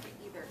discovery packet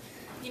either.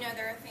 You know,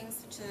 there are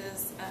things such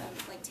as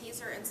like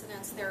taser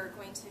incidents. There are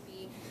going to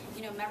be,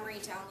 you know, memory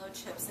download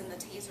chips in the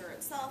taser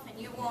itself,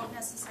 and you won't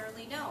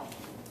necessarily know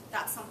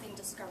that's something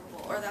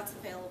discoverable or that's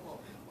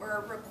available,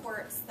 or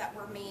reports that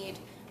were made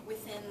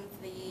within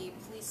the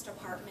police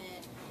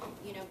department,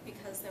 you know,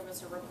 because there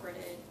was a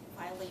reported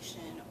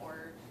violation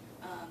or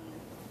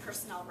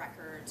personnel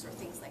records or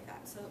things like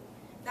that. So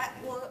that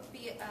will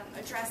be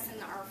addressed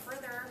in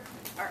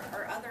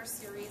our other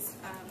series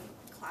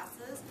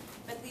classes,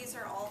 but these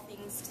are all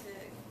things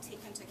to take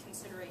into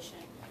consideration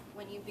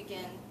when you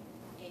begin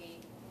a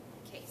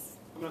case.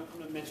 I'm going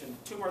to mention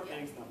two more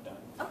things and I'm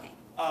done. Okay,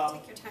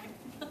 take your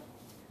time.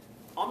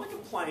 On the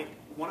complaint,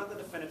 one of the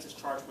defendants is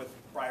charged with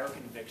prior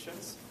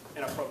convictions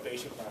and a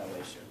probation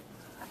violation.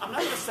 I'm not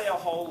going to say a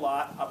whole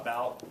lot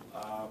about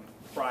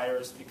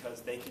priors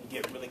because they can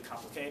get really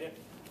complicated.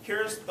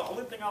 Here's the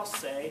only thing I'll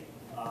say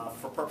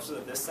for purposes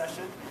of this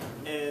session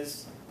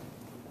is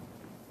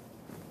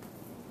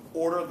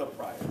order the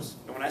priors.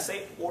 And when I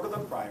say order the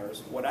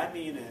priors, what I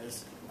mean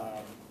is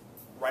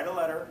write a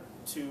letter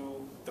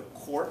to the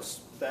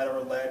courts that are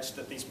alleged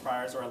that these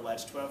priors are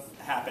alleged to have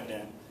happened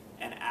in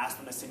and ask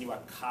them to send you a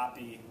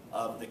copy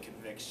of the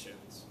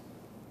convictions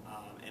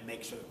and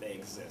make sure that they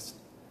exist.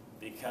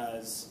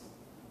 Because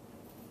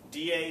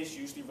DAs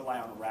usually rely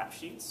on rap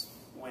sheets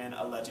when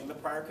alleging the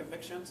prior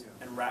convictions,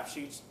 and rap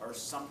sheets are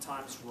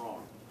sometimes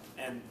wrong.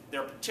 And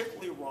they're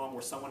particularly wrong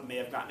where someone may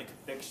have gotten a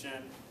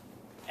conviction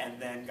and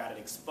then got it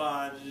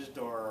expunged,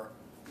 or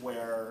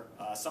where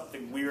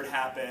something weird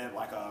happened,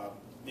 like a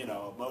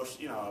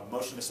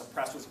motion to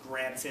suppress was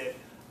granted.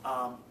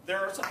 There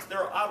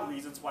are odd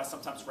reasons why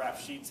sometimes rap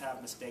sheets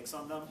have mistakes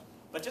on them,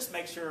 but just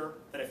make sure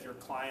that if your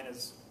client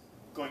is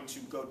going to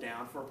go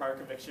down for a prior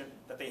conviction,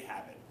 that they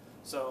have it.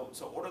 So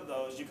order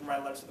those. You can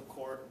write a letter to the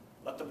court,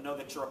 let them know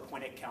that you're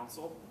appointed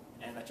counsel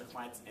and that your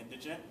client's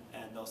indigent,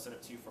 and they'll send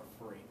it to you for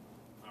free.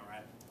 All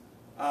right.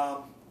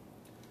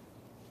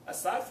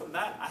 Aside from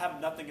that, I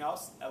have nothing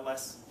else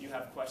unless you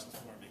have questions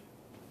for me.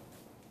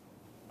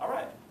 All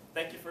right.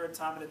 Thank you for your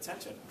time and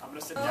attention. I'm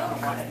going to sit down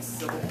and watch the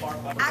civil part.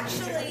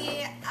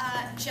 Actually,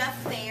 Jeff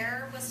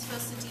Thayer was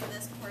supposed to do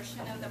this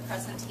portion of the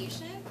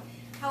presentation.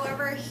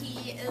 However,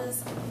 he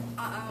is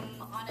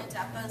on a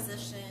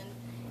deposition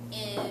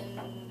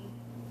in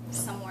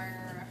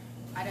somewhere,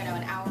 I don't know,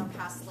 an hour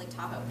past Lake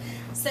Tahoe.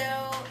 So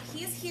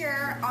he's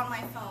here on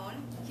my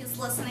phone. He's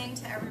listening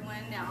to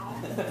everyone now.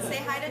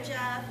 Say hi to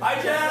Jeff.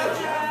 Hi,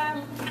 Jeff.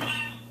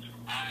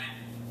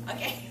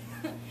 Okay.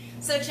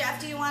 So Jeff,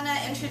 do you want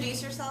to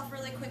introduce yourself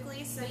really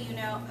quickly so you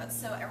know,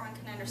 so everyone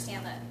can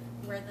understand that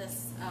where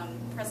this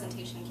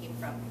presentation came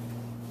from?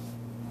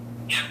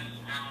 Yes.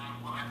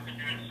 Well, I've been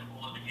doing civil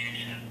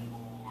litigation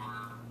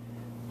for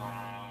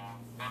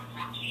about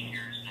 14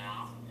 years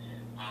now.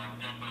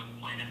 I've done both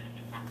plaintiff and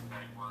defense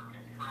side work,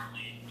 and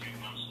currently do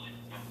mostly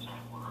defense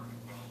side work,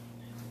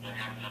 but I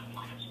have done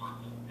plaintiff's work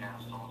in the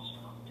past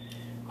also.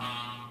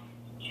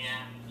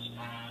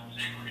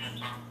 Today we're going to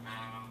talk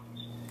about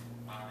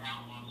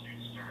how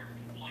lawsuits start,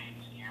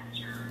 complaints,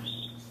 answers,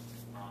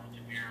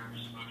 demurs,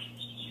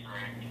 motions to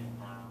strike,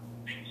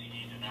 things you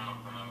need to know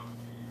about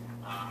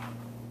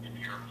if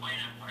you're a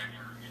plaintiff,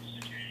 either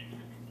instituting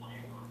a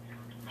complaint or if you're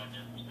a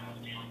defendant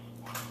dealing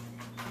with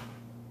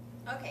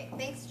one. Okay,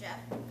 thanks, Jeff.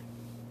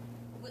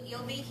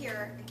 You'll be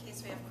here in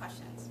case we have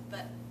questions,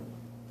 but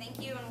thank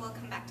you, and we'll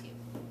come back to you.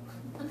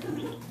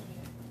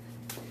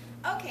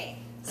 Okay,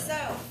 so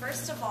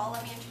first of all,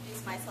 let me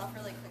introduce myself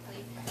really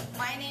quickly.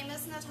 My name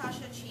is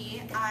Natasha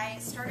Chee. I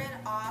started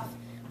off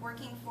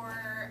working for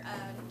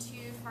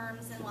two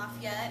firms in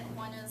Lafayette.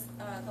 One is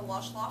the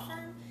Walsh Law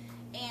Firm,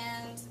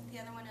 and the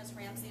other one is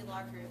Ramsey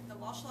Law Group. The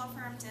Walsh Law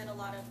Firm did a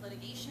lot of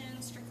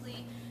litigation,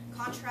 strictly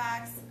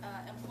contracts,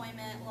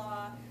 employment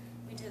law.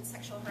 We did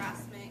sexual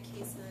harassment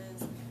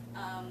cases,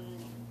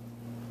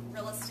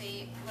 real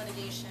estate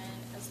litigation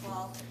as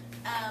well.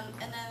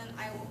 And then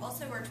I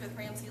also worked with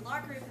Ramsey Law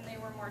Group, and they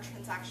were more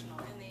transactional,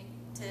 and they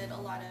did a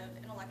lot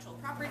of intellectual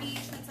property,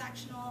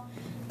 transactional,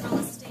 real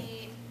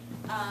estate,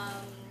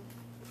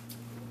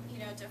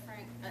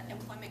 different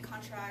employment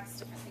contracts,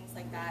 different things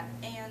like that.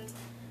 And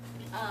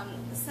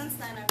since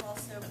then,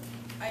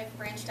 I've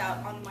branched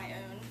out on my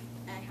own.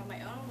 I have my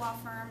own law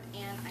firm,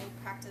 and I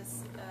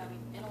practice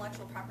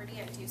intellectual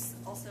property. I do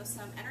also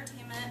some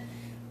entertainment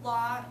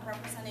law,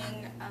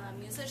 representing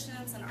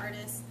musicians and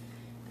artists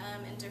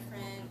in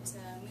different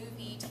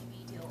movie,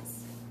 TV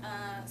deals.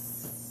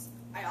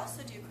 I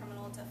also do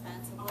criminal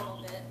defense a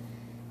little bit,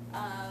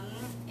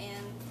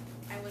 and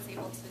I was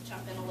able to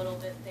jump in a little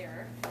bit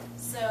there.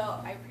 So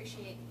I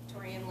appreciate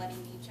Dorian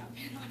letting me jump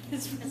in on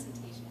his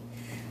presentation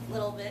a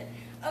little bit.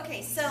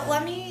 Okay, so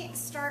let me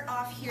start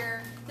off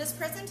here. This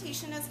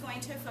presentation is going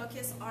to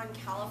focus on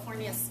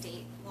California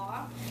state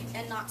law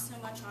and not so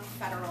much on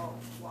federal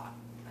law,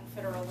 on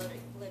federal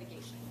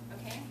litigation,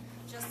 okay?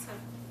 Just to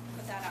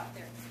put that out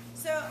there.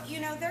 So, you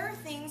know, there are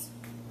things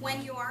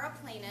when you are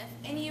a plaintiff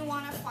and you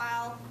want to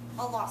file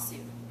a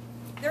lawsuit.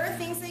 There are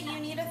things that you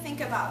need to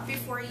think about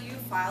before you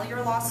file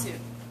your lawsuit.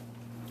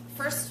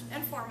 First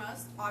and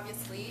foremost,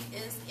 obviously,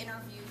 is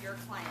interview your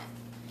client.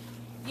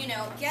 You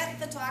know, get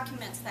the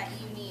documents that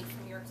you need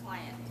from your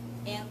client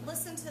and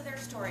listen to their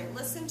story.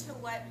 Listen to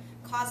what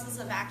causes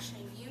of action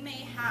you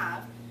may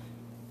have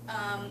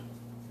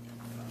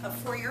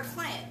for your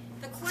client.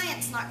 The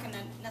client's not going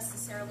to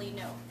necessarily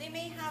know. They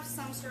may have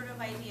some sort of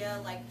idea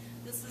like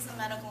this is a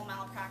medical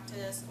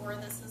malpractice or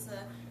this is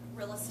a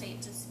real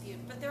estate dispute,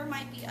 but there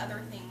might be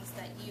other things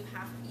that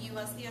you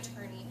as the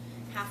attorney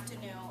have to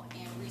know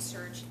and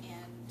research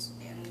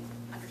and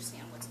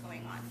understand what's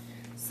going on.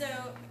 So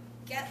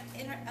get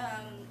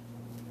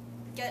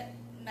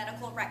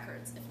medical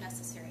records if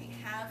necessary.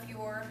 Have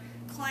your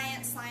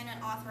client sign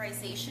an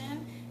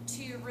authorization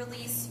to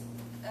release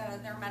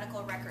their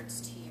medical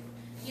records to you.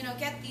 You know,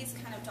 get these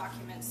kind of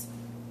documents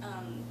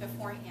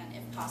beforehand,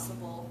 if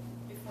possible,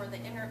 before the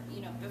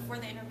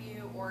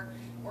interview or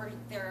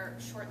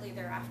shortly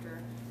thereafter.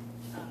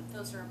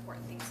 Those are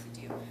important things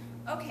to do.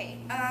 Okay.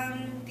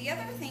 The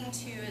other thing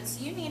too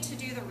is you need to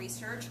do the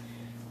research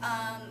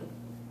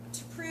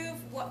to prove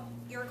what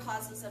your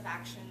causes of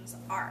actions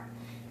are.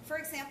 For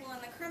example, in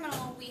the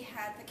criminal, we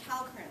had the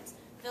CalCrims.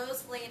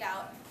 Those laid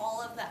out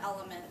all of the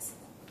elements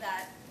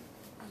that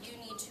you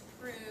need to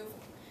prove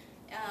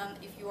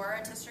if you are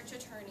a district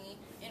attorney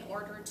in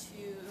order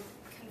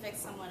to convict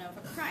someone of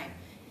a crime.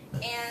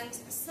 And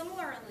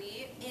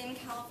similarly, in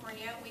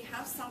California, we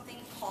have something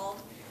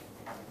called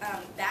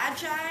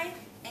DeHay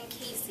and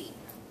Casey.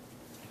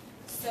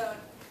 So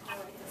I'll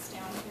write this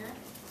down here.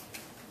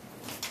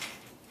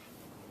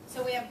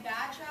 So we have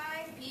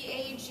DeHay,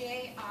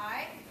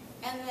 B-A-J-I,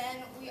 and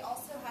then we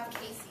also have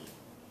Casey.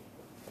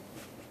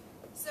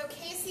 So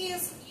Casey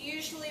is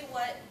usually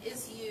what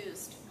is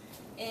used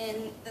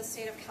in the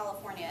state of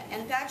California.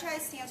 And DeHay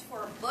stands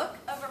for Book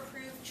of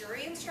Approved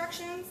Jury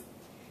Instructions,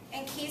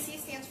 and Casey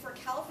stands for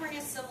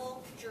California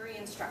Civil Jury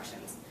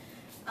Instructions.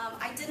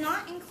 I did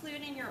not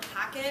include in your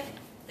packet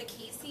the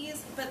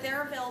Caseys, but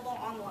they're available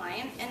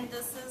online, and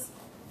this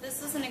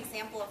is an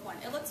example of one.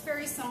 It looks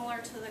very similar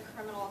to the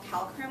criminal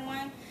CalCrim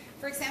one.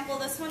 For example,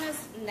 this one is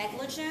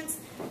negligence,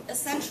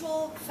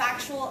 essential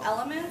factual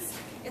elements.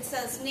 It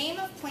says name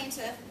of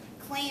plaintiff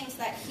claims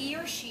that he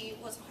or she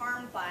was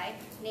harmed by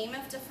name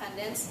of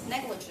defendant's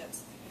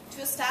negligence.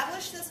 To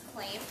establish this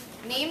claim,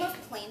 name of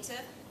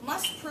plaintiff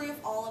must prove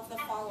all of the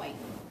following.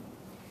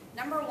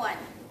 Number one,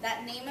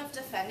 that name of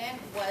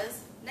defendant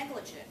was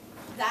negligent.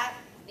 That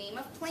name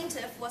of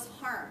plaintiff was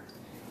harmed.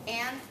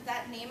 And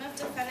that name of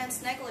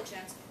defendant's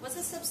negligence was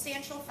a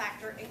substantial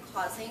factor in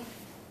causing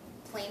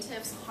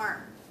plaintiff's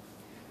harm.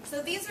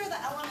 So these are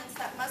the elements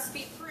that must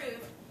be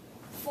proved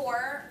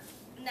for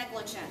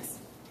negligence.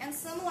 And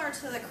similar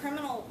to the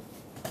criminal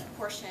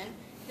portion,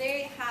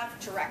 they have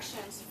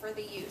directions for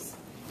the use.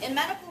 In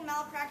medical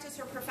malpractice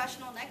or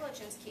professional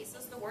negligence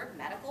cases, the word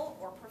medical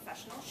or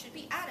professional should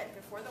be added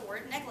before the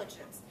word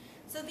negligence.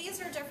 So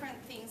these are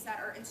different things that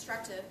are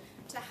instructive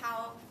to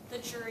how the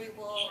jury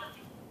will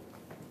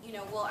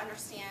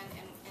understand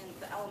and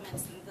the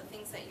elements and the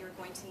things that you're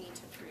going to need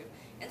to prove.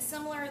 And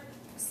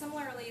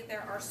similarly,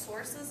 there are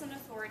sources and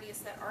authorities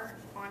that are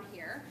on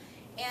here.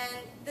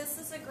 And this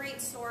is a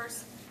great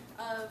source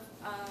of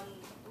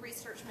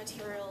research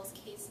materials,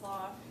 case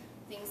law,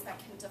 things that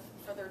can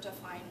further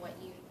define what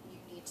you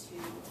need to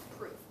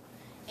prove.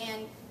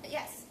 And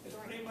yes? Is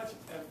pretty much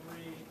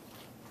every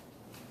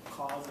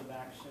cause of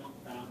action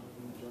found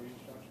within the jury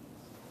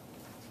instructions?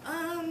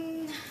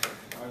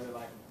 Or is it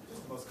like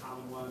just the most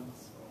common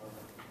ones? Or?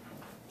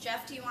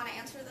 Jeff, do you want to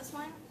answer this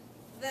one?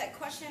 The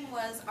question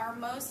was, are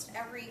most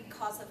every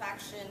cause of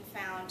action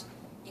found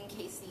in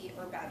Casey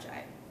or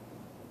DeHay?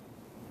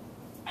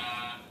 Yeah,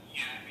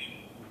 I mean,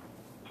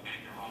 the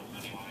major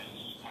ones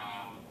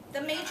anyways.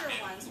 The major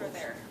ones are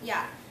there,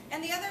 yeah.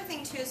 And the other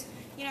thing too is,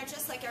 you know,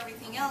 just like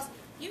everything else,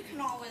 you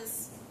can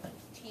always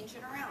change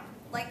it around.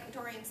 Like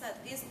Dorian said,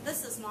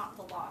 this is not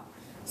the law.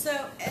 So,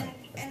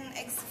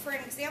 for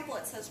an example,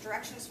 it says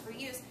directions for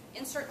use,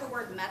 insert the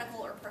word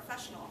medical or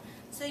professional.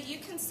 So you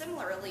can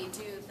similarly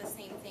do the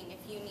same thing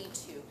if you need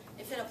to,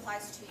 if it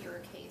applies to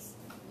your case,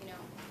 you know.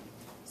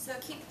 So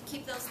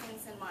keep those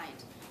things in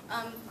mind.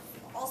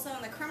 Also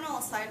on the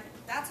criminal side,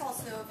 that's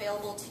also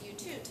available to you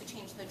too, to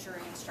change the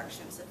jury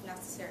instructions if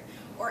necessary.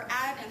 Or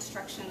add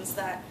instructions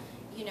that,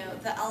 you know,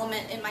 the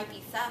element, it might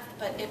be theft,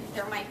 but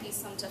there might be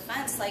some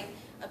defense, like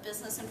a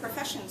business and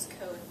professions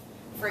code,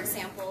 for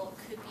example,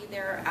 could be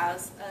there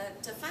as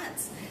a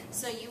defense.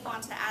 So you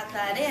want to add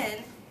that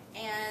in,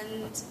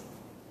 and,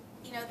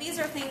 you know, these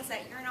are things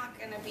that you're not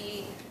going to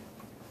be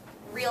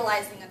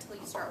realizing until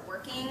you start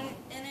working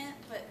in it,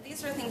 but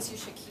these are things you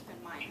should keep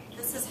in mind.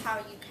 This is how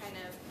you kind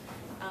of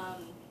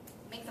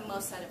make the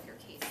most out of your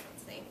case,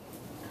 let's say.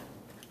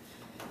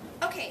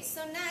 Okay,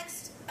 so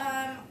next,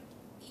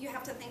 you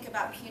have to think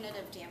about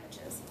punitive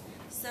damages.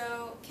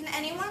 So can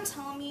anyone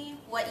tell me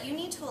what you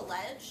need to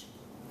allege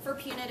for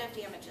punitive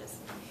damages?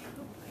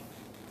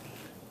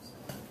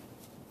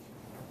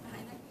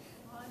 Behind there?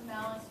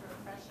 Malice or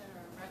oppression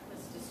or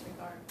reckless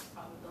disregard of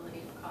probability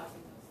of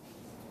causing those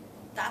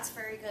things. That's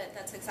very good.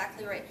 That's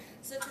exactly right.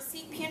 So to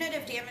seek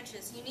punitive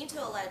damages, you need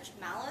to allege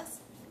malice,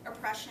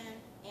 oppression,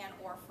 and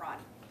or fraud.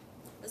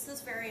 This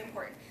is very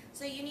important.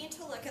 So you need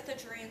to look at the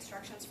jury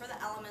instructions for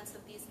the elements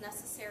of these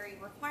necessary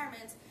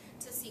requirements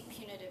to seek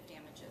punitive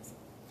damages.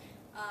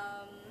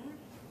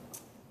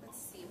 Let's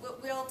see.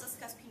 We'll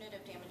discuss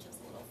punitive damages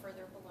a little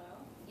further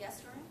below. Yes,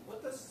 Dorian?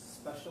 What does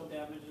special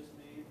damages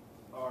mean,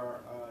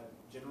 or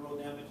general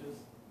damages?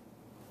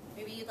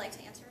 Maybe you'd like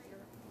to answer?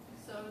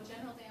 So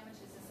general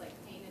damages is like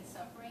pain and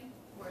suffering,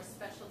 whereas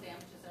special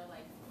damages are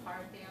like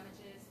hard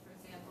damages. For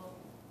example,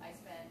 I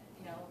spent,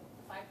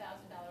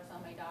 $5,000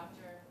 on my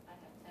doctor. I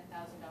have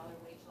 $10,000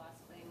 wage loss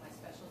claim. My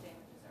special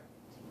damages are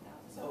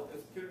 $15,000. So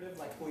is punitive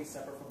like fully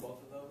separate from both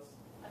of those?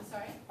 I'm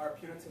sorry? Are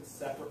punitives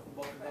separate from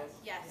both of those?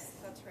 Yes,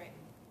 that's right.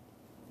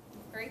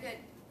 Very good.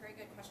 Very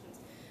good questions.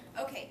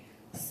 Okay,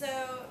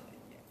 so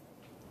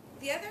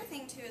the other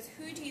thing too is,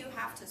 who do you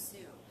have to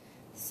sue?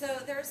 So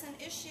there's an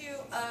issue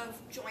of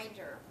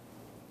joinder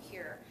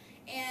here,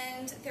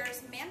 and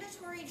there's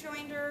mandatory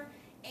joinder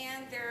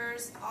and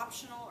there's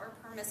optional or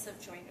permissive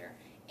joinder.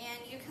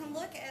 And you can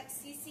look at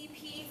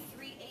CCP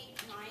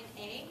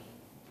 389A.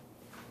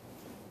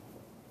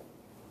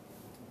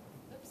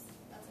 Oops,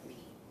 that's a P.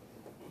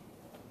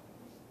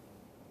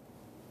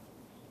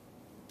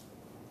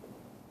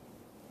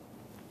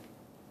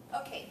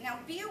 Okay, now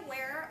be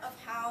aware of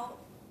how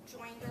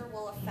joinder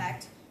will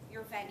affect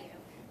your venue.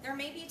 There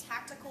may be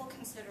tactical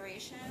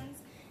considerations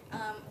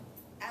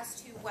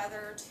as to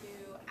whether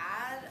to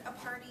add a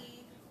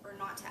party or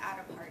not to add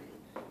a party.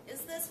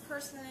 Is this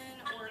person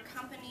or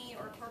company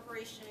or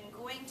corporation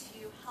going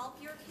to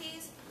help your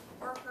case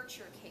or hurt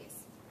your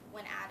case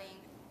when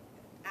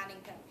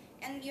adding them?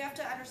 And you have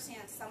to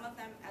understand, some of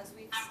them, as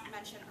we've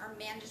mentioned, are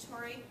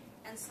mandatory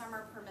and some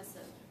are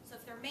permissive. So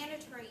if they're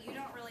mandatory, you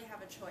don't really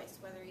have a choice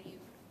whether you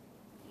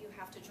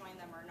have to join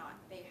them or not.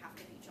 They have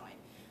to be joined.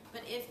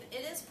 But if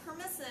it is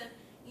permissive,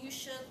 you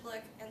should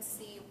look and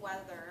see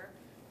whether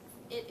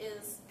it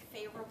is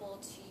favorable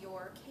to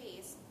your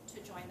case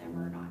to join them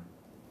or not.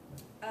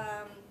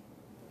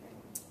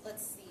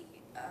 Let's see.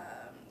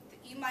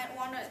 You might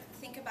want to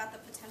think about the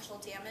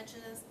potential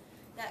damages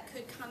that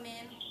could come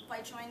in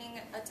by joining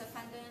a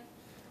defendant.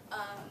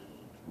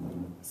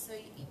 So,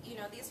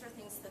 these are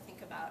things to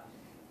think about.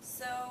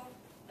 So,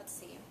 let's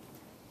see.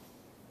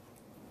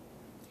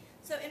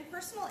 So in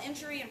personal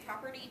injury and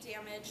property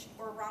damage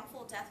or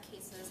wrongful death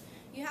cases,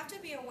 you have to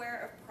be aware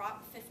of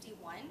Prop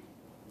 51.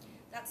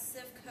 That's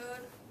Civ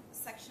Code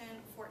Section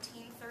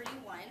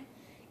 1431.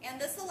 And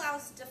this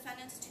allows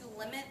defendants to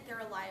limit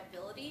their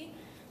liability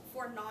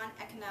for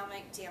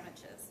non-economic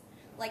damages,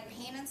 like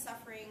pain and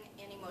suffering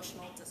and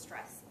emotional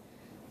distress,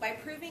 by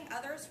proving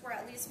others were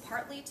at least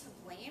partly to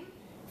blame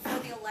for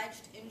the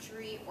alleged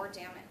injury or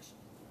damage.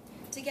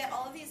 To get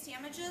all of these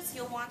damages,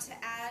 you'll want to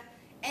add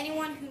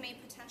anyone who may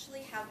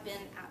potentially have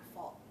been at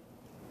fault.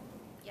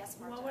 Yes,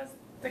 Marta? What was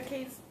the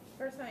case,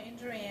 personal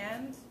injury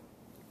and?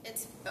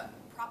 It's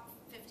Prop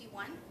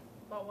 51.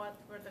 But what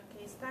were the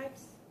case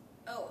types?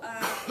 Oh,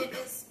 it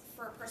is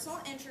for personal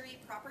injury,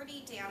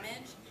 property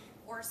damage,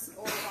 or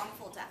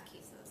wrongful death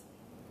cases.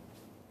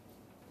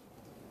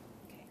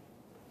 Okay.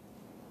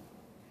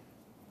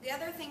 The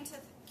other thing to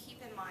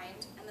keep in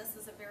mind, and this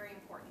is a very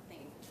important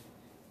thing,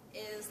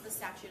 is the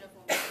statute of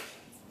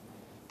limitations.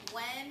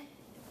 When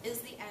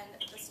is the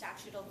end of the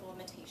statute of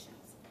limitations?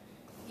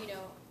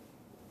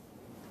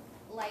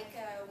 Like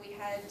we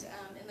had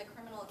in the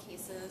criminal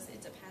cases,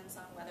 it depends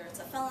on whether it's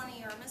a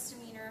felony or a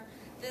misdemeanor.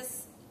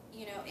 This,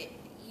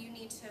 you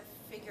need to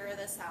figure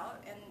this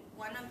out, and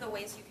one of the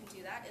ways you can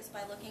do that is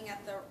by looking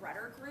at the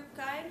Rudder Group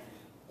Guide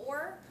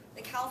or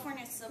the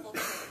California Civil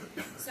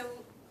Code. So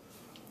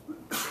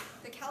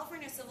the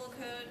California Civil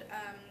Code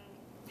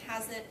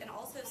has it, and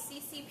also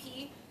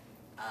CCP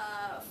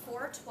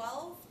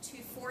 412 to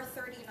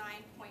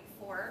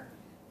 439.4.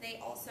 They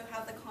also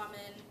have the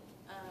common,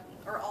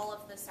 or all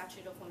of the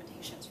statute of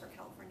limitations for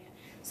California.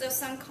 So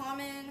some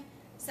common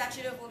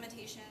statute of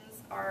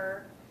limitations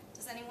are,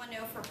 does anyone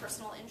know for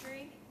personal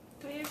injury?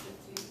 2 years.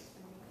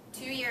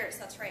 2 years,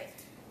 that's right.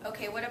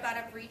 Okay, what about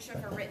a breach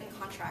of a written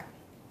contract?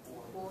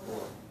 4.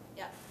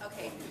 Yeah,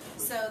 okay.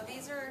 So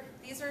these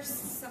are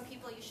some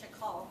people you should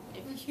call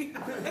if you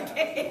have a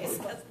case.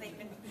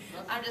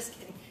 I'm just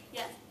kidding.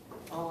 Yes?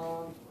 If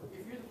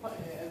you're the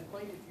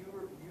plaintiff, you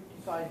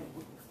decide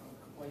what the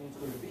complaint is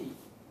going to be.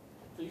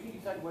 So you can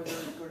decide whether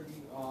it's going to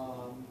be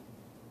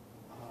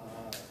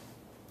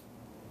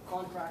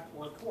contract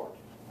or tort.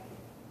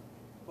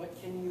 But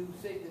can you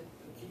say that?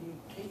 Can you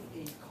take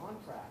a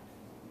contract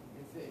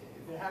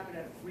if it happened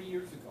 3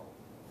 years ago,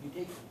 You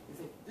take, you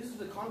say, this is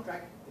the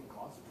contract that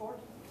caused the tort,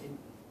 and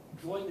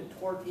join the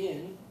tort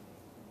in,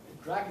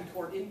 drag the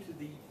tort into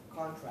the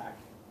contract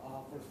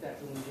for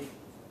statute of limitations.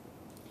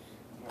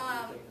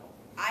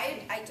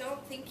 I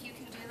don't think you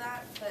can do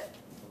that, but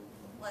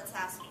let's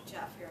ask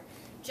Jeff here.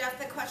 Jeff,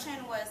 the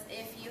question was,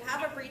 if you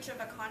have a breach of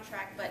a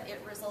contract, but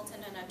it resulted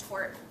in a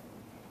tort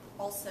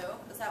also,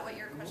 is that what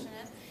your question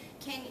is?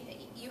 Can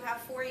you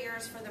have 4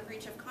 years for the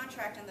breach of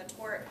contract and the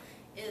tort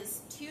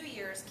is 2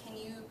 years, can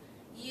you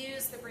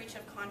use the breach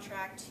of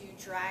contract to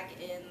drag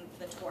in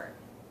the tort?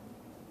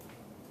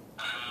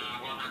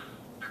 Well,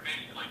 they're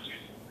basically two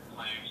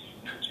claims.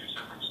 They're two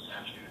separate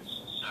statutes.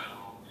 So,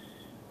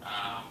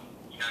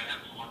 you know, you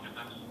have to look at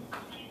them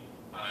separately.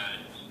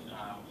 But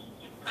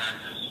in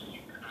practice,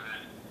 you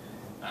could,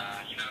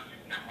 you know, if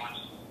you have one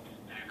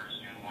stay for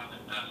you and one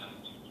that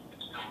doesn't, you can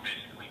still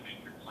basically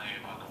make your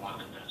claim on the one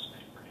that does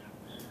stay for you.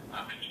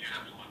 But you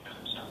have to look at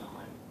them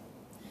separately.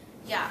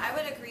 Yeah, I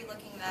would agree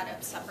looking that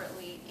up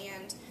separately.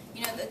 And,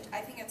 you know,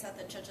 I think it's at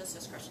the judge's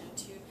discretion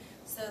too.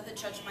 So the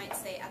judge might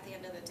say at the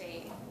end of the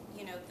day,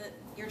 you know, that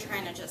you're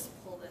trying to just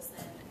pull this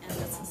in and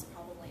this is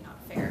probably not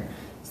fair.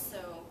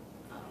 So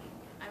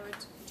I would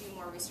do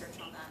more research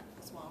on that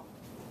as well.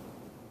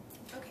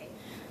 Okay.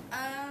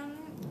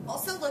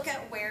 Also look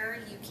at where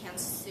you can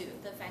sue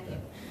the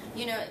venue.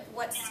 You know,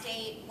 what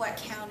state, what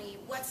county,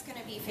 what's going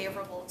to be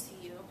favorable to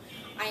you.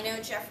 I know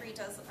Jeffrey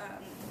does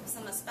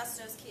some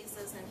asbestos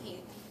cases, and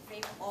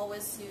they've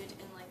always sued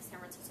in like San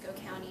Francisco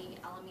County,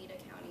 Alameda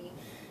County.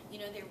 You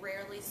know, they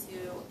rarely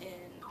sue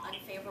in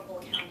unfavorable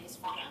counties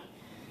for them.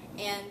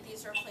 And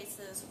these are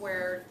places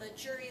where the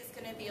jury is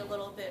going to be a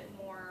little bit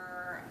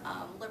more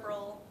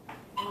liberal,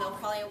 and they'll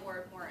probably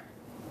award more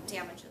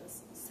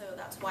damages. So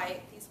that's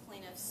why these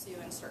plaintiffs sue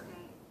in certain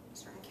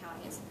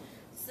counties.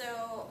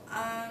 So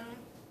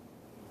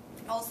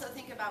also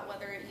think about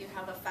whether you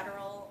have a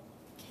federal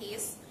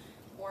case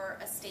or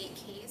a state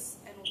case,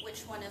 and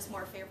which one is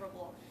more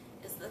favorable.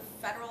 Is the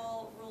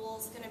federal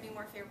rules going to be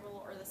more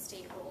favorable, or the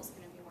state rules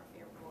going to be more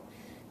favorable?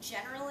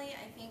 Generally,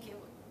 I think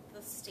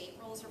the state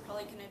rules are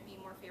probably going to be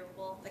more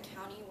favorable. The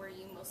county where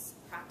you most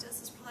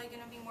practice is probably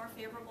going to be more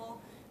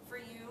favorable for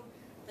you.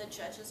 The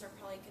judges are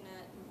probably going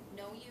to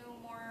know you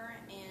more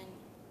and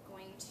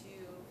going to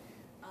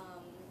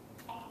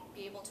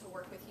be able to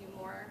work with you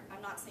more.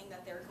 I'm not saying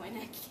that they're going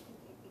to,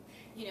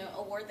 you know,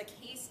 award the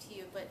case to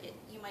you, but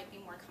you might be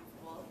more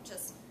comfortable.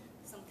 Just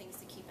some things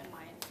to keep in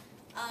mind.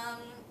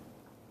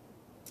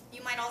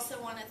 You might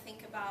also want to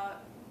think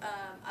about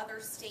other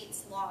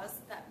states' laws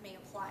that may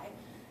apply.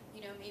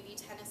 You know, maybe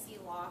Tennessee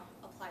law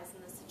applies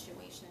in this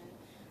situation.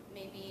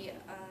 Maybe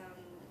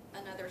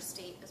another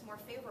state is more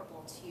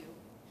favorable to you.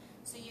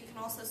 So you can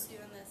also sue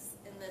in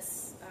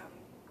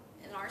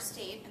our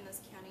state, in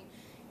this county,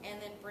 and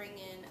then bring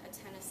in a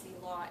Tennessee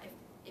law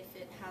if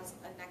it has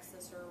a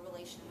nexus or a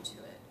relation to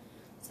it.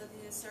 So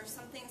these are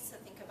some things to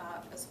think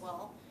about as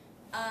well.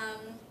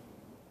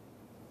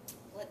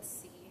 Let's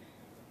see.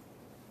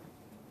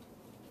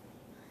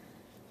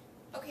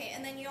 Okay,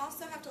 and then you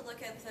also have to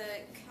look at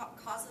the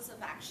causes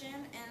of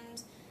action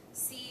and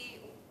see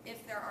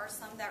if there are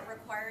some that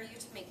require you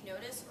to make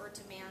notice or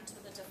demand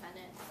to the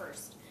defendant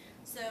first.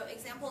 So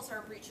examples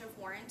are breach of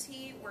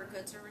warranty, where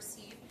goods are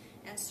received,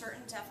 and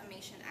certain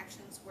defamation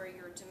actions where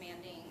you're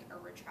demanding a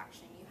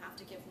retraction. You have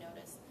to give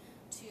notice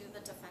to the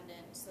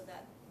defendant so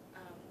that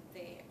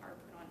they are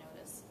put on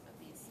notice of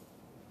these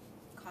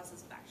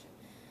causes of action.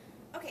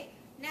 Okay,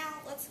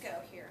 now let's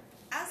go here.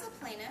 As a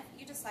plaintiff,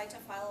 you decide to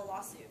file a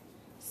lawsuit.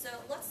 So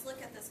let's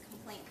look at this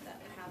complaint that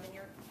we have in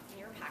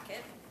your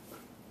packet.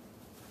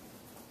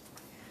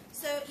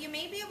 So you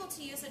may be able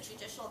to use a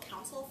judicial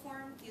counsel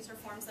form. These are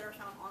forms that are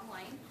found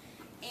online.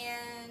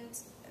 And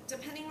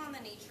depending on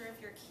the nature of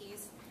your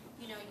case,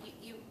 you know,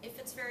 if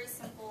it's very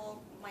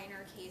simple,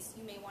 minor case,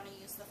 you may want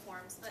to use the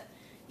forms. But,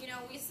 you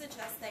know, we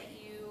suggest that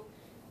you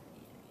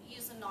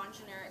use a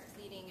non-generic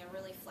pleading and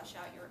really flesh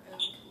out your own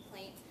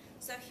complaint.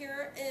 So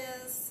here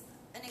is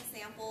an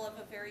example of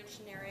a very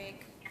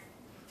generic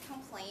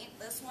complaint.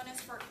 This one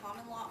is for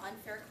common law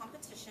unfair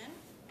competition.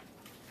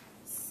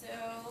 So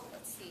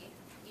let's see,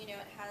 you know,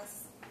 it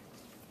has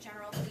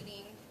general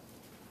pleading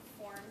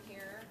form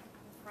here in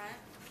front.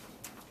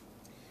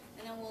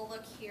 And then we'll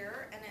look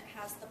here, and it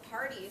has the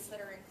parties that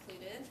are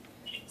included.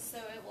 So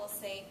it will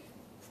say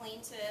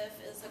plaintiff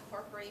is a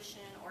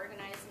corporation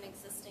organized and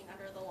existing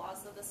under the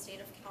laws of the state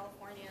of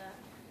California,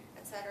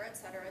 et cetera, et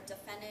cetera.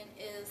 Defendant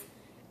is,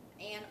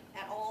 and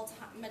at all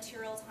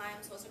material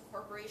times was a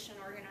corporation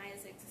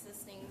organized,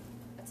 existing,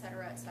 et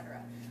cetera, et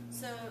cetera.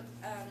 So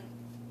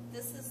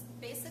this is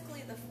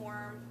basically the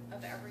form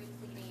of every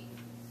pleading,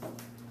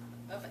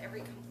 of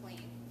every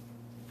complaint.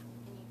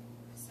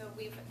 So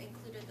we've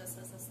included this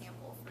as a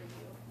sample for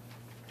you.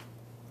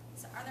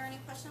 So are there any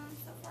questions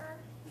so far?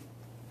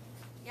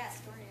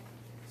 Yes, Dorian.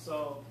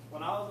 So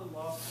when I was in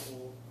law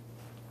school,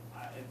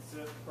 in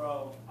Civ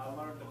Pro, I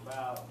learned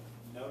about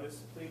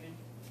notice pleading,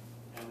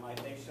 and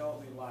like they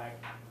showed me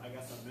like, I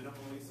guess, a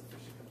minimally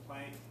sufficient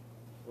complaint,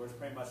 where it's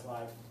pretty much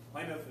like,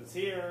 plaintiff is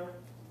here,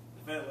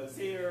 defendant is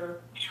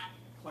here,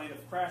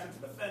 plaintiff crashed into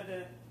the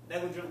defendant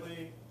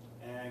negligently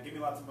and give me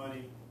lots of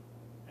money,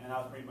 and that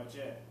was pretty much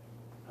it.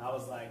 And I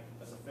was like,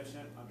 that's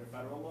sufficient under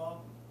federal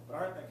law. But I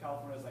heard that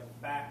California is like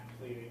fact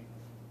pleading.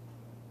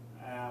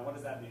 What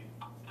does that mean?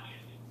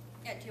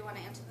 Yeah, do you want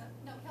to answer that?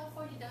 No,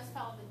 California does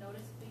follow the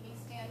notice pleading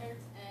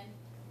standards, and,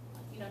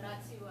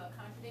 not to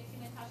contradict you,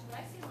 Natasha, but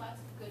I see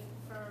lots of good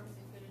firms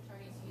and good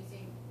attorneys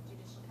using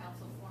judicial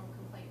counsel form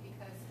complaint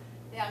because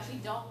they actually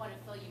don't want to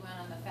fill you in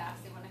on the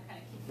facts. They want to kind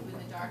of keep you in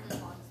the dark as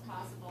long as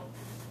possible.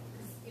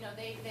 Because,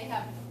 they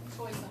have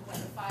choice on what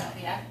to file.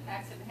 The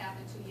accident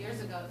happened 2 years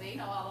ago. They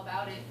know all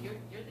about it. You're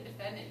the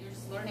defendant. You're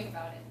just learning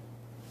about it.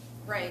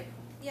 Right.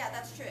 Yeah,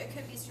 that's true. It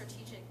could be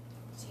strategic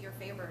to your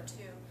favor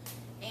too.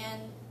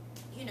 And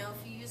if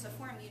you use a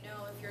form, if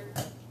you're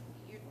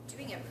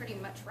doing it pretty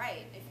much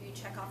right. If you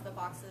check off the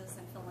boxes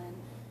and fill in,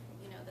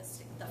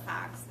 the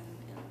facts and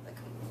the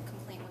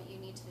complaint, what you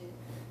need to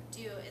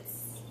do,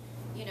 it's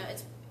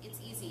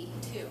easy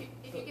too.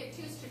 If you get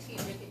too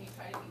strategic and you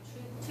try to be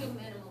too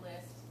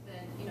minimalist,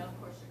 then of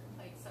course your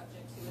complaint's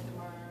subject to a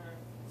demur.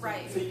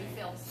 Right. So you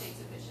fail to state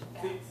sufficient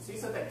facts. So you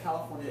said that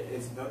California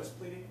is notice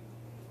pleading?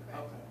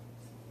 Correct. Okay.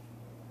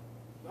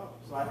 No,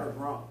 so I heard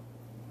wrong.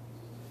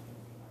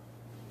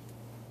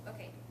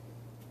 Okay.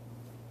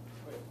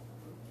 Wait.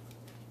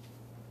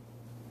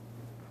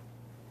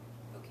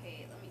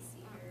 Okay, let me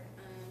see here.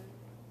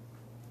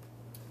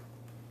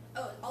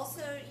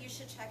 Also, you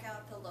should check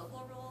out the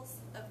local rules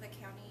of the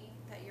county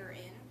that you're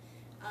in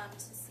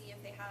to see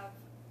if they have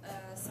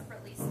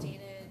separately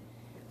stated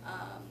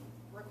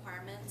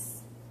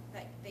requirements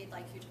that they'd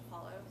like you to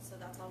follow. So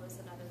that's always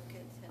another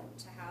good tip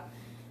to have.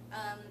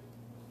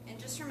 And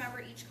just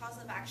remember, each cause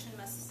of action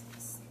must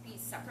be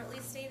separately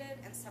stated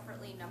and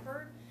separately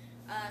numbered.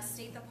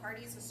 State the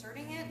parties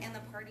asserting it and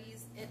the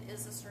parties it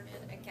is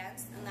asserted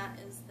against, and that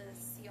is the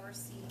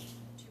CRC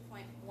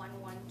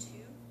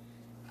 2.112.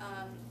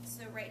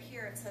 So right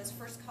here it says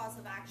first cause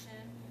of action,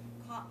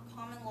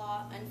 common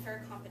law,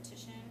 unfair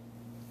competition,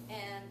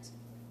 and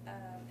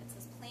it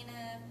says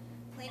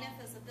plaintiff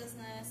is a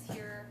business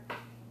here,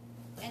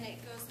 and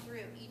it goes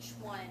through each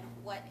one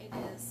what it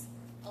is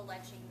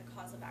alleging the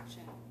cause of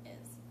action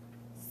is.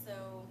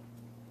 So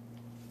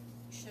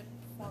you should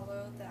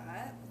follow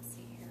that. Let's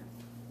see here.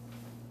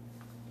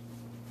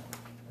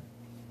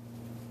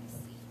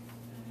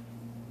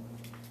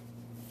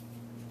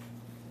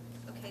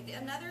 Okay,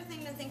 another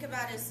thing to think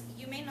about is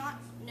you may not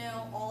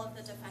know all of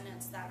the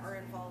defendants that are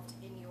involved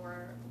in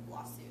your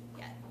lawsuit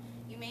yet.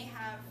 You may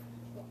have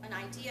an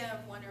idea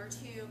of one or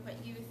two, but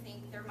you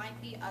think there might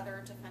be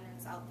other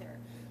defendants out there.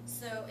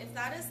 So if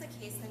that is the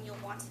case, then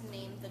you'll want to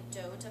name the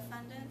DOE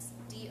defendants,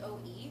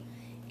 D-O-E,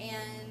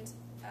 and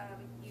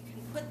you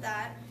can put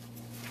that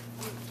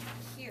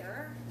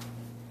here.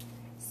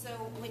 So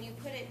when you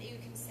put it, you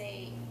can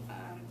say,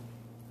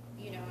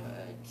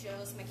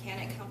 Joe's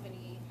Mechanic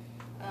Company,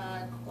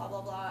 blah,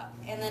 blah, blah,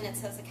 and then it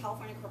says the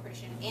California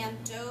Corporation,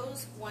 and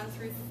DOE's 1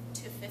 through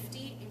to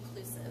 50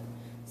 inclusive.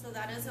 So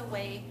that is a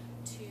way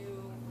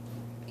to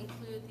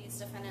include these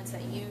defendants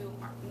that you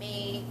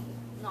may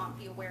not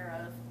be aware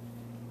of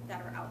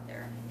that are out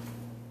there.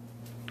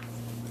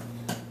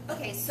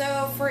 Okay,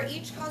 so for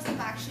each cause of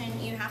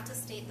action, you have to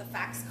state the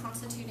facts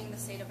constituting the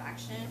state of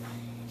action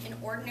in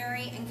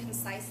ordinary and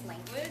concise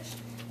language.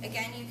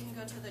 Again, you can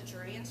go to the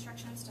jury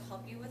instructions to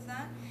help you with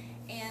that,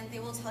 and they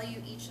will tell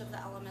you each of the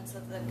elements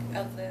of the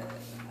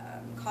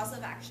cause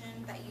of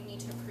action that you need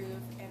to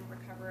prove and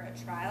recover at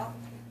trial.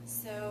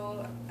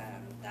 So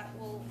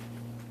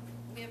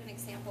we have an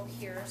example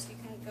here, so you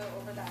can go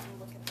over that and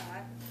look at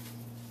that.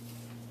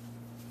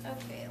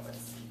 Okay, let's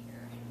see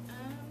here.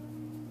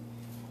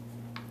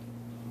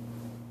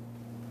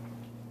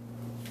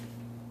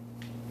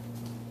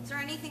 Is there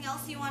anything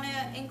else you want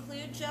to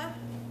include, Jeff?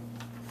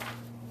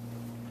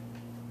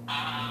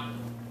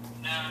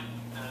 No,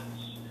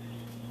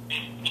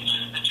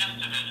 the gist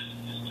of it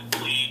is to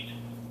plead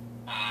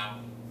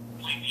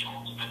the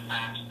ultimate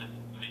facts that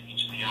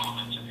each of the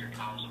elements of your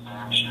cause of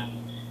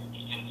action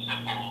in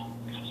simple,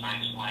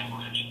 concise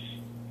language.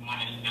 And when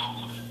it's the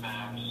ultimate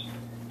facts,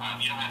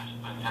 you don't have to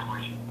put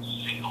every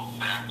single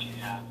fact you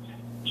have,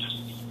 just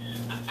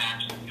the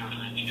facts that go to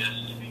the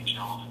gist of each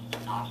element of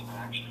the cause of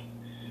action.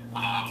 The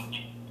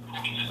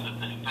point is that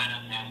the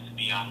defendant has to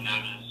be on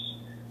notice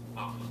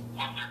of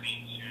what they're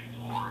being sued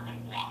for and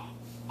why.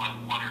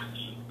 What are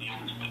the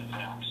ultimate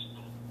facts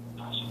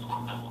that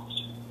support that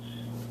lawsuit?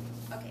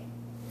 Okay,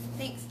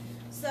 thanks.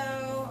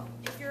 So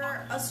if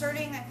you're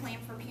asserting a claim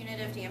for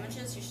punitive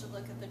damages, you should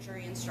look at the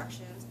jury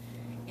instructions.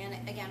 And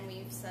again,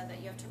 we've said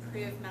that you have to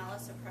prove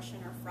malice,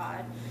 oppression, or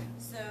fraud.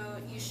 So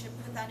you should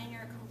put that in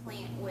your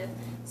complaint with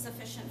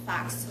sufficient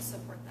facts to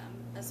support them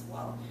as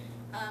well.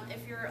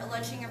 If you're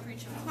alleging a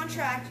breach of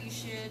contract, you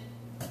should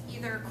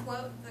either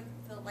quote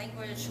the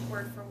language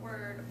word for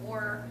word,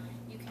 or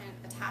you can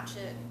attach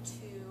it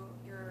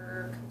to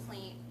your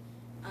complaint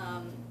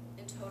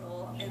in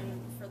total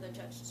and for the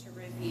judge to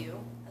review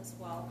as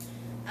well.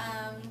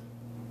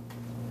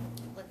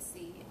 Let's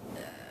see.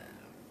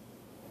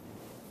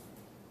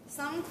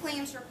 Some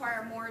claims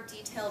require more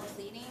detailed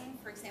pleading,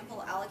 for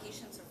example,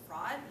 allegations of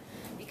fraud,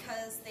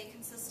 because they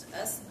consist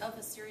of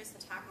a serious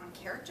attack on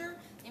character.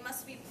 They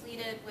must be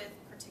pleaded with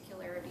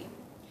particularity.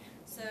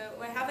 So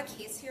I have a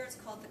case here. It's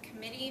called the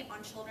Committee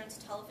on Children's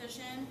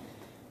Television,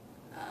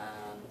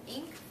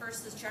 Inc.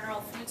 versus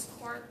General Foods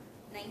Corp,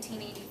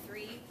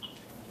 1983.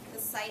 The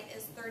site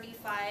is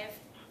 35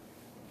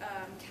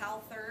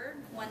 Cal 3rd,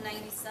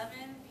 197,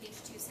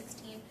 page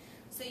 216.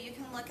 So you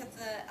can look at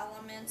the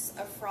elements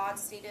of fraud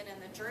stated in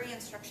the jury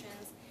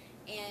instructions,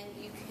 and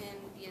you can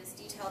be as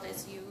detailed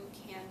as you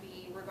can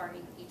be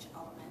regarding each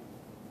element.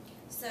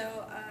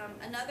 So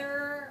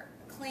another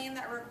claim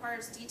that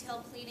requires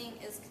detailed pleading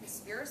is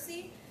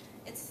conspiracy.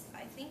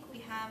 I think we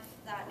have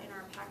that in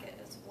our packet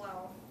as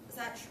well. Is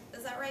that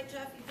right,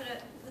 Jeff? You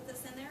put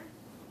this in there?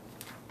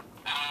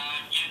 Yeah,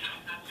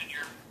 that's in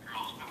your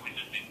girls, but we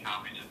didn't make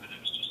copies of it. It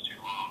was just too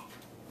long.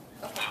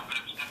 Okay. But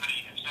if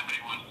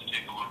somebody wants to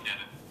take a look at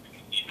it, we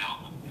can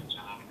email them to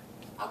them.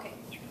 Okay.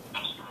 You can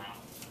pass it around.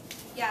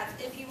 Yeah,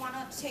 if you want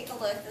to take a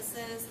look, this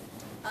is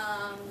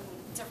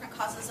different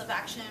causes of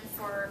action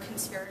for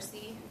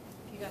conspiracy.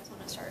 If you guys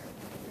want to start.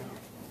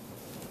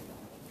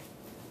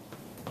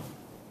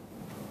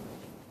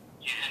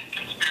 Yeah, and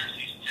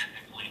conspiracy is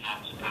technically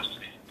not supposed to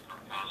be a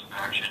cause of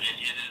action. It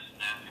is in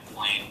that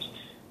complaint.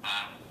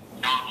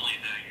 Normally,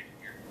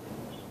 you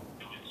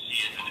would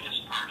see it as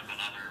part of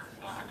another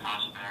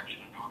cause of action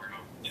in order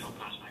to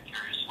oppose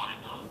vicarious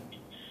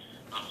liability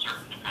on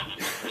certain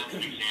defendants. That's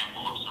an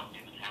example of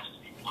something that has to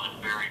be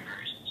pled very,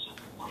 very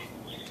specifically.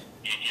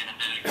 In a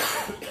measure,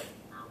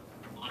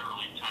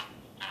 literally ton of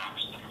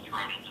facts that are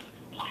thrown into the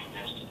complaint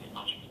as to the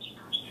alleged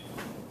conspiracy.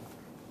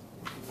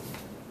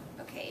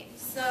 Okay,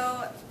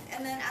 so,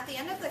 and then at the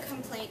end of the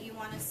complaint, you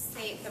want to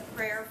state the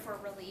prayer for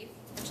relief,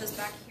 which is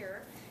back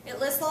here. It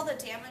lists all the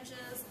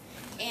damages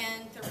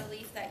and the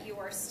relief that you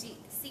are seeking.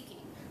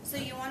 So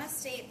you want to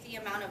state the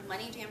amount of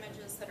money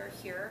damages that are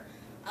here.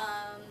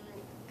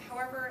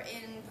 However,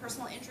 in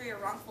personal injury or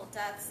wrongful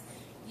deaths,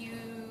 you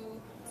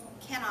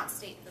cannot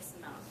state this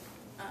amount.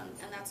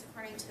 And that's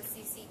according to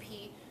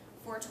CCP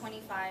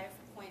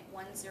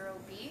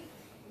 425.10b.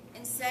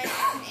 Instead, you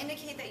can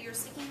indicate that you're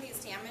seeking these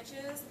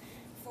damages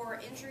for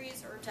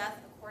injuries or death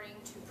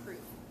according to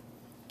proof.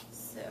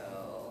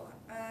 So,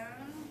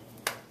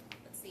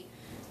 let's see.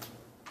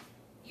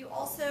 You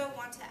also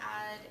want to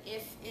add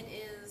if it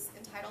is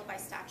entitled by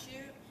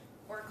statute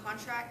or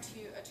contract to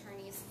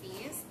attorney's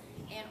fees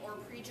and or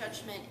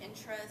prejudgment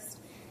interest,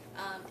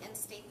 and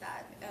state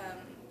that.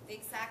 The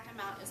exact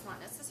amount is not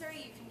necessary.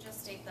 You can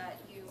just state that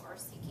you are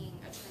seeking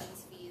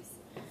attorney's fees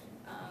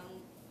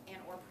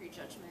and or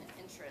prejudgment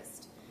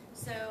interest.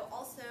 So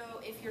also,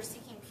 if you're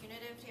seeking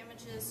punitive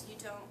damages, you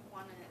don't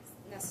want to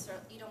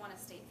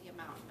state the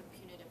amount of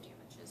punitive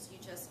damages. You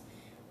just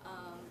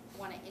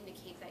want to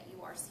indicate that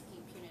you are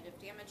seeking punitive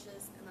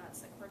damages, and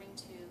that's according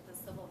to the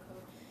Civil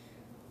Code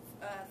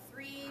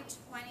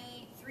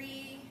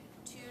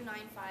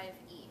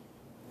 323.295E.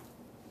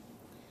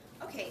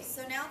 Okay,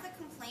 so now the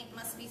complaint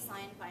must be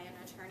signed by an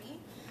attorney.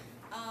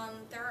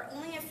 There are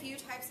only a few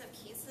types of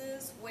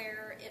cases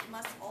where it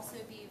must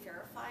also be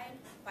verified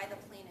by the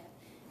plaintiff.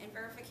 And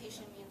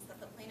verification means that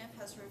the plaintiff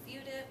has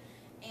reviewed it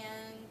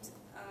and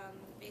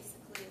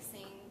basically is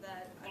saying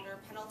that under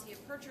penalty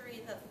of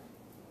perjury that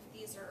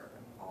these are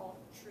all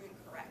true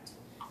and correct.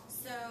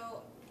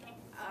 So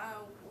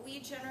we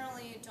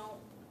generally don't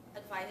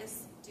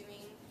advise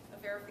doing a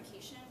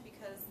verification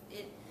because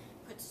it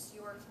puts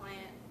your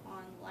client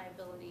on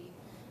liability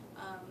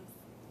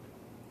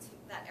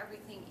that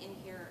everything in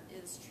here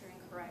is true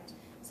and correct.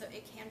 So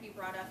it can be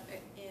brought up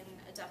in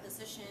a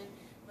deposition,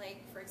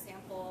 like for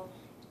example,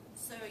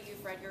 so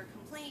you've read your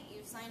complaint,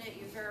 you've signed it,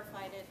 you've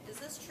verified it. Is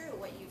this true,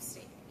 what you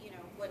state,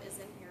 what is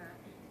in here?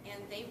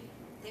 And they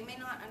may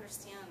not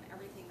understand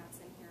everything that's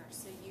in here,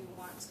 so you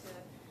want to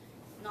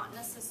not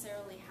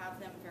necessarily have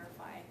them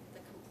verify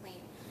the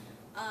complaint.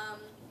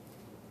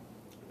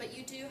 But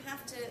you do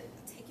have to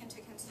take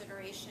into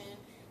consideration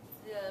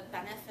the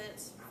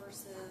benefits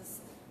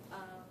versus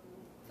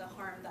the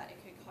harm that it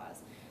could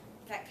cause,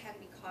 that can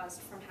be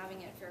caused from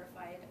having it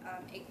verified.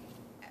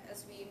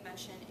 As we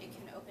mentioned, it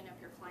can open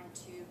up your client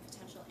to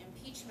potential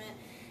impeachment.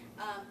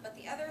 But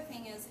the other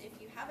thing is,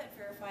 if you have it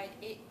verified,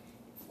 it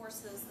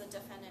forces the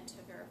defendant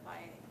to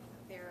verify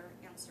their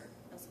answer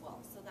as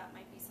well. So that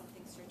might be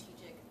something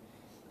strategic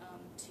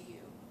to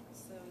you.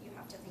 So you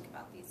have to think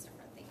about these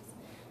different things.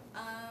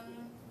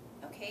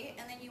 Okay,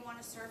 and then you want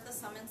to serve the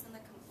summons and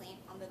the complaint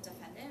on the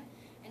defendant.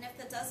 And if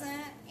the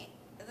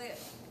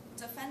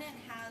defendant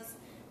has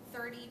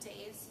 30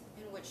 days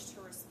in which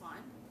to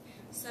respond.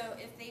 So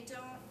if they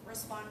don't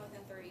respond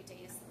within 30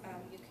 days,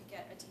 you could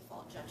get a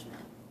default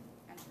judgment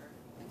entered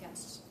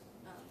against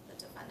the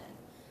defendant.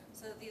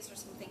 So these are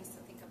some things to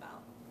think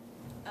about.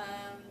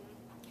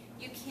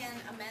 You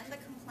can amend the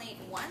complaint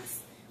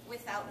once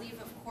without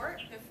leave of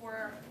court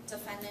before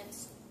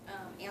defendant's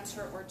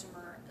answer or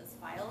demur is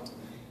filed.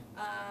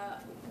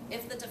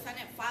 If the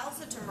defendant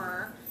files a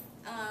demur,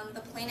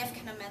 the plaintiff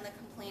can amend the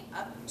complaint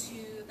up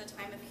to the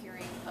time of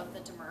hearing of the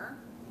demur.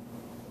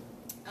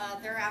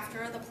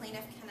 Thereafter, the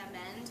plaintiff can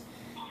amend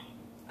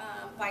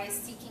by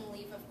seeking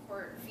leave of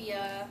court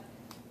via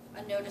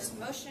a notice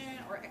motion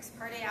or ex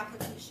parte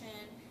application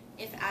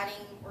if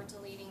adding or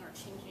deleting or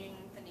changing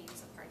the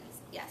names of parties.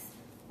 Yes?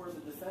 Where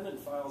the defendant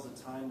files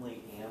a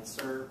timely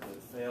answer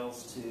but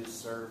fails to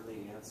serve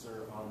the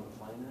answer on the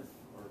plaintiff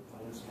or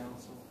plaintiff's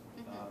counsel,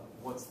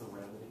 what's the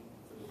remedy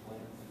for the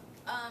plaintiff?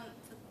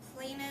 The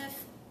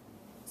plaintiff,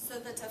 so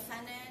the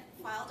defendant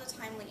filed a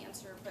timely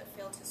answer but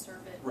failed to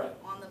serve it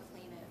on the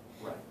plaintiff.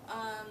 Right.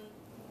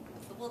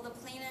 Well, the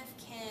plaintiff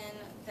can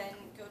then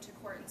go to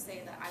court and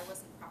say that I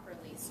wasn't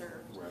properly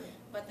served,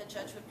 but the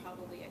judge would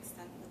probably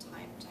extend the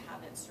time to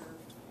have it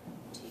served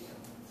to you.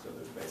 So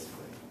there's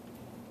basically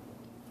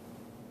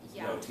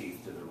no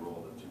teeth to the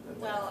rule that you could.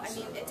 Well, I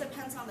mean, it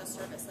depends on the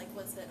service. Like,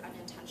 was it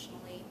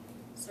unintentionally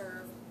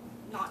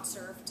not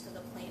served to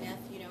the plaintiff,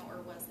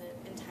 or was it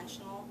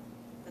intentional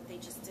that they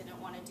just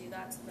didn't want to do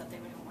that so that they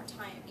would have more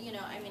time?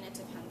 I mean, it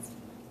depends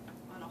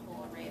on a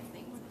whole array of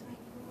things.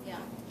 Yeah.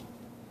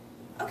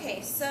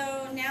 Okay,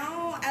 so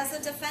now as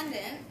a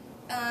defendant,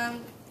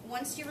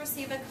 once you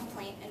receive a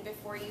complaint and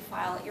before you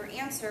file your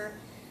answer,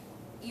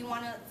 you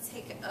want to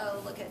take a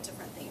look at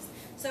different things.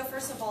 So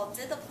first of all,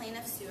 did the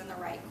plaintiff sue in the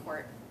right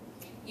court?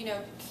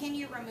 Can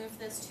you remove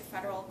this to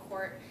federal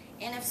court?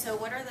 And if so,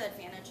 what are the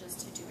advantages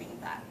to doing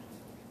that?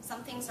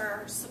 Some things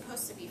are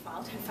supposed to be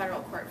filed in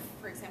federal court.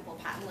 For example,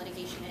 patent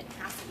litigation, it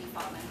has to be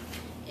filed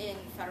in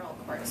federal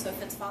court. So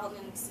if it's filed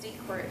in state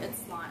court,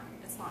 it's not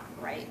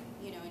right,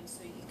 and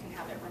so you can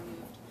have it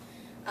removed.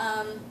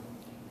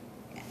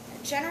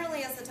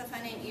 Generally, as a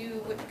defendant,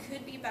 you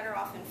could be better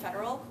off in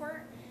federal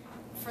court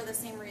for the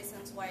same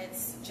reasons why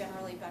it's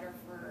generally better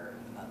for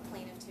a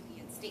plaintiff to be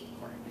in state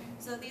court.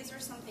 So these are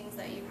some things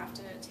that you have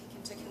to take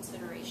into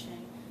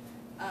consideration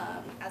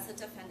as a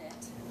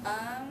defendant.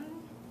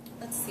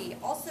 Let's see.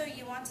 Also,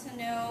 you want to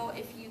know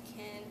if you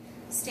can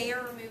stay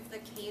or remove the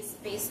case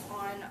based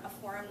on a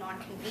forum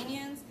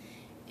non-convenience.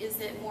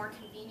 Is it more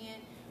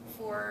convenient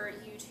for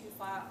you to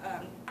file,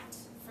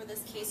 for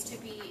this case to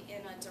be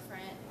in a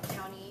different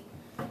county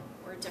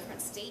or a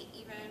different state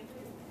even?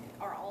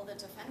 Are all the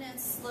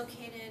defendants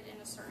located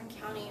in a certain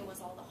county?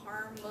 Was all the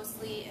harm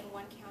mostly in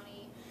one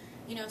county?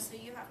 So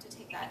you have to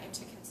take that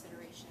into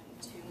consideration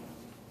too.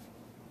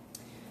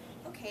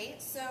 Okay,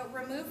 so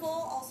removal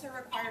also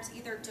requires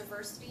either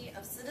diversity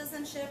of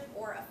citizenship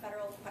or a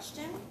federal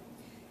question.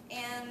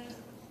 And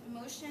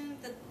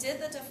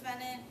did the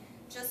defendant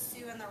just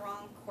sue in the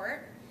wrong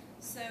court?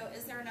 So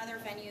is there another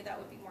venue that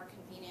would be more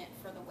convenient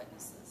for the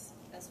witnesses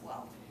as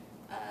well?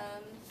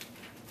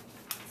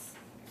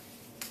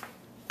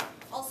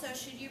 Also,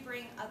 should you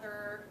bring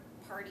other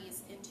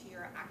parties into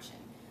your action?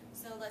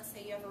 So let's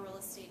say you have a real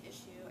estate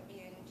issue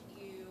and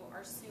you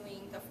are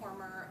suing the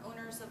former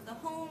owners of the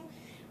home,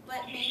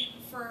 but maybe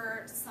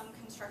for some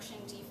construction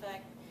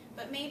defect,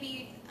 but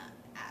maybe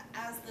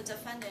as the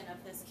defendant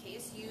of this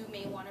case, you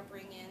may want to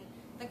bring in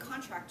the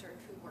contractor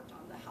who worked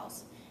on the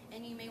house,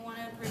 and you may want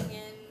to bring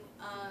in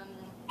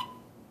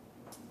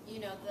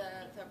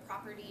the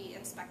property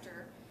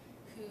inspector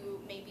who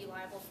may be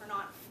liable for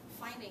not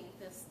finding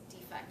this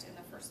defect in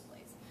the first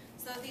place.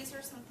 So these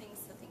are some things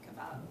to think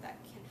about that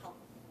can help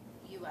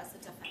you as a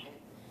defendant.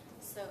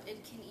 So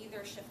it can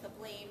either shift the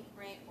blame,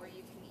 right, or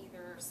you can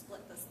either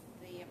split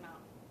the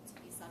amount to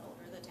be settled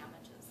or the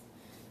damages.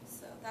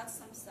 So that's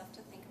some stuff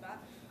to think about.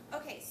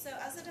 Okay, so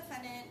as a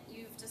defendant,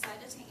 you've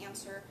decided to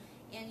answer,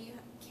 and you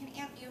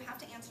have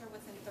to answer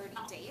within 30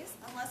 days,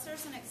 unless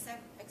there's an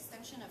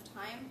extension of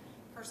time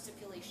per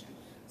stipulation.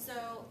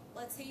 So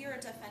let's say you're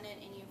a defendant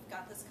and you've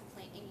got this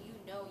complaint and you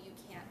know you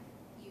can't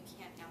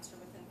answer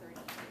within 30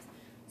 days.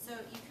 So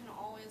you can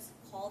always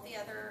call the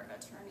other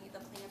attorney, the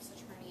plaintiff's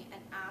attorney,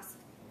 and ask,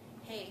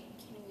 hey,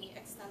 can we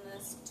extend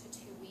this to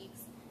 2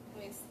 weeks?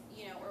 Can we,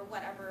 or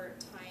whatever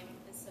time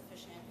is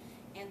sufficient.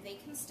 And they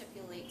can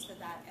stipulate to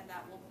that, and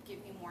that will give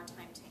you more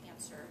time to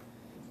answer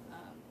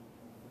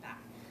back.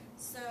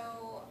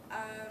 So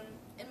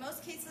in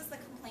most cases, the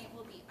complaint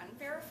will be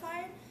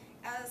unverified,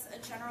 as a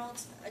general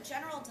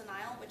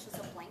denial, which is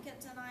a blanket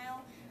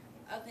denial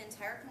of the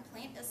entire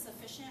complaint, is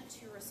sufficient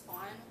to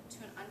respond to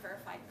an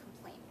unverified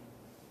complaint.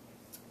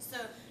 So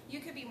you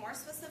could be more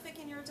specific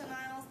in your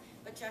denials,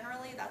 but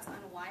generally that's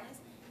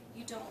unwise.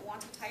 You don't want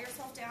to tie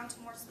yourself down to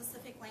more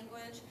specific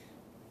language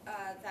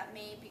that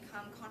may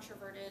become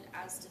controverted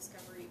as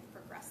discovery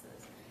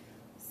progresses.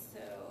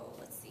 So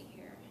let's see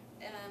here.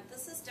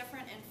 This is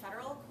different in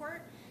federal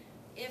court.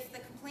 If the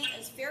complaint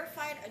is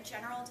verified, a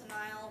general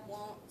denial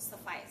won't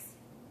suffice,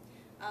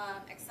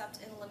 except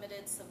in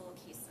limited civil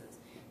cases.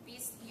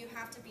 You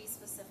have to be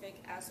specific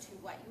as to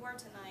what you are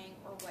denying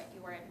or what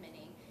you are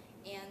admitting.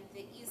 And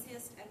the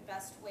easiest and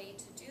best way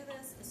to do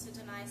this is to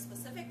deny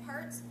specific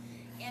parts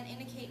and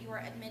indicate you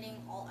are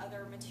admitting all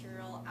other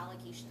material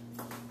allegations.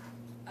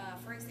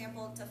 For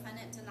example,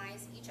 defendant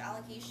denies each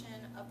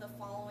allegation of the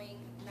following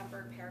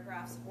numbered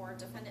paragraphs, or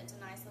defendant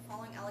denies the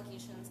following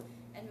allegations,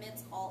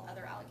 admits all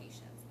other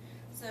allegations.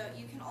 So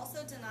you can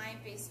also deny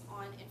based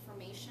on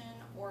information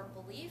or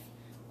belief,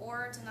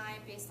 or deny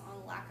based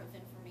on lack of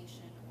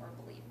information or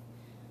belief.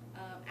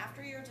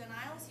 After your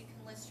denials, you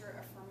can list your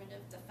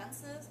affirmative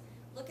defenses,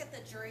 look at the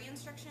jury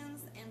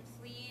instructions, and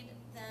plead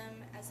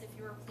them as if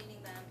you were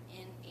pleading them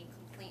in a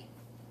complaint.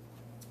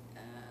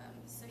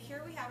 So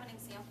here we have an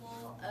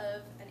example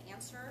of an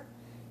answer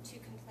to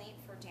complaint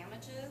for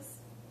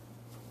damages.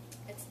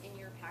 It's in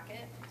your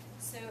packet.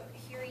 So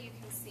here you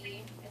can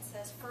see it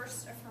says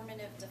first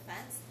affirmative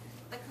defense.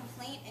 The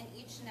complaint and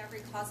each and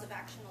every cause of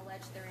action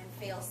alleged therein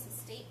fails to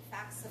state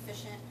facts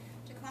sufficient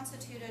to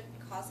constitute a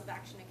cause of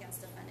action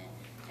against defendant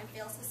and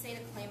fails to state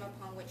a claim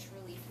upon which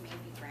relief may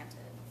be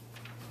granted.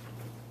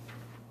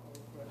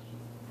 Question.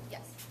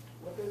 Yes.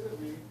 What does it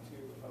mean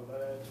to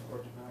allege or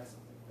deny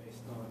something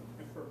based on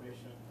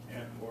information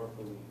and or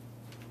belief?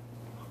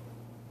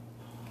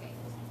 Okay.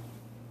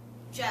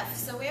 Jeff,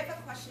 so we have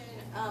a question.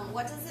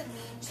 What does it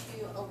mean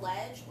to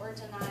allege or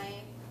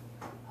deny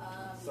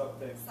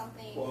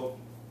something quote,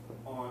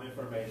 on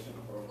information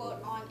or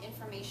quote, belief? on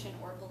information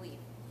or belief?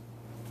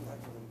 Lack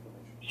of information.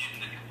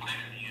 In the complaint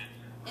or the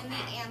answer? In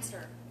the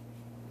answer.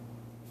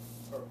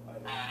 Or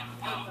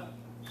either.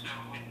 So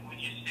when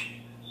you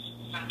state this,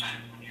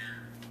 sometimes when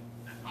you're,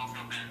 I'll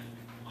go back to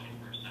the complaint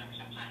for a sec.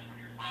 Sometimes when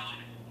you're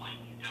filing a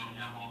complaint, you don't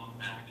have all the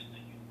facts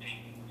that you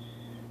think.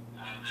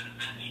 That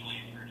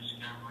eventually, through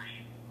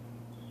discovery,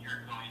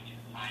 you're going to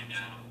find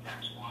out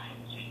X, Y,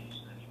 and Z.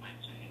 So then you might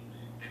say,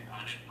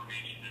 on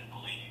information and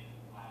belief,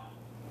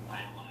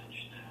 I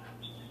allege that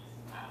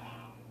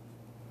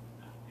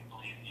we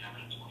believe the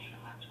evidence will show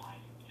X, Y,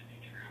 to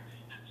be true.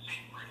 And the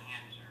same for an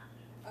answer.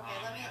 Okay,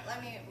 let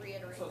me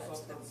reiterate that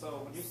to them.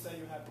 So when you say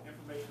you have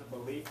information and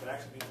belief, that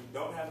actually means you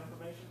don't have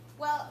information?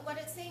 Well, what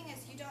it's saying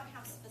is you don't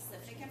have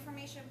specific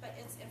information, but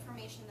it's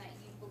information that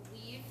you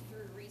believe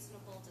through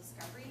reasonable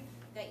discovery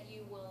that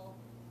you will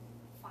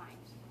find,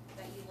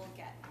 that you will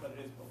get. But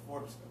it is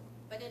before discovery.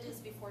 But it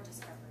is before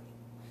discovery.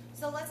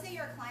 So let's say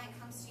your client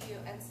comes to you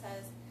and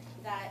says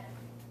that,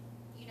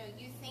 you know,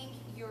 you think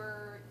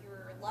your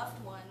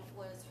loved one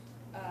was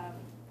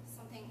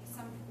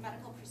some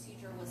medical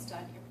procedure was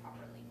done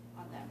improperly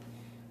on them.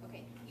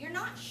 Okay, you're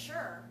not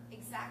sure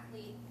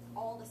exactly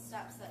all the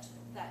steps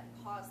that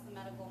caused the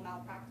medical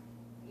malpractice,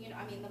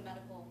 the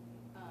medical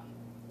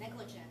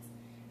negligence.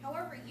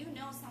 However, you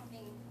know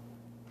something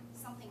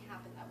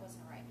happened that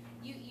wasn't right.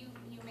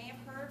 You may have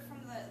heard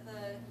from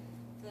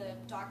the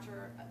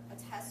doctor a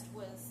test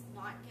was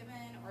not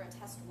given or a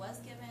test was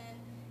given,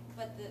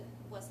 but that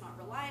was not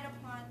relied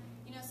upon.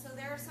 You know, so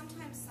there are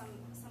sometimes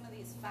some of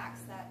these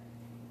facts that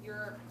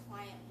your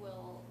client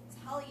will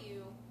tell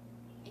you,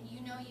 and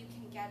you know you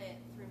can get it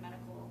through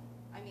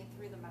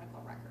the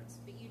medical records,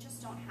 but you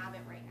just don't have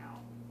it right now.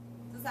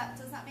 Does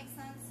that make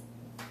sense?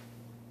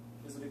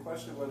 Is it a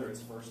question of whether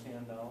it's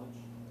firsthand knowledge?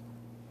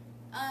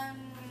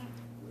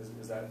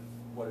 Is that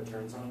what it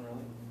turns on,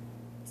 really?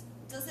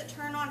 Does it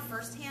turn on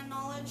firsthand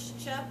knowledge,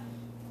 Chip?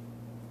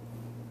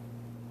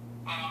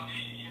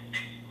 It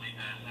basically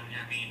does.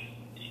 I mean,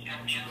 you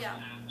have to be able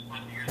to,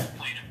 whether you're the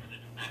plaintiff or the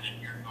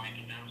defendant, you're going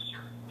to know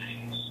certain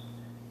things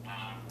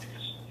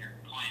because your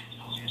client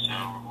tells you so,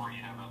 or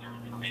you have other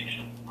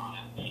information on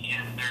it.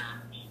 And there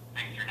are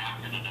things you're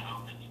not going to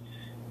know that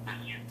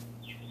you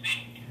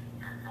think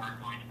are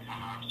going to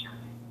come out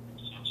certain.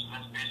 So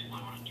that's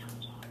basically what it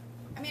turns on.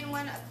 I mean,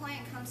 when a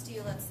client comes to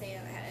you, let's say,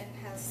 and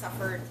has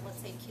suffered, let's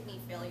say, kidney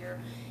failure,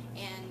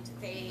 and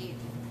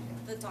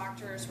the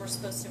doctors were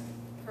supposed to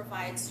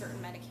provide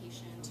certain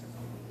medication to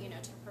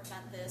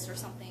prevent this or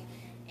something,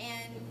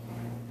 and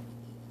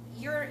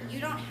you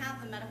don't have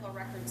the medical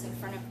records in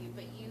front of you,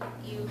 but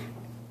you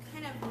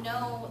kind of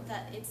know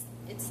that it's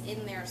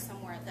in there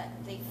somewhere that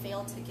they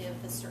failed to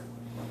give the certain,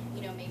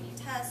 maybe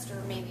test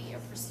or maybe a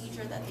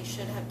procedure that they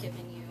should have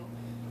given you,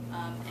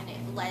 and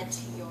it led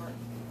to your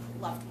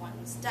loved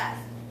one's death.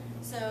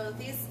 So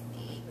these.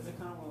 Is it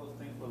kind of one of those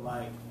things where,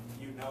 like,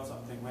 you know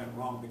something went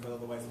wrong because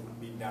otherwise it would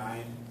be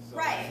dying? So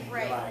right.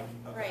 Like,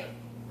 okay. Right.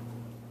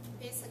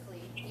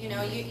 Basically,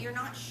 you're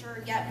not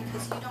sure yet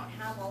because you don't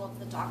have all of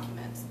the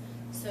documents.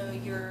 So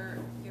you're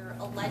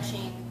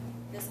alleging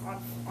this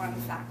on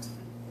fact.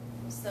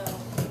 So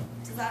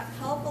does that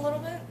help a little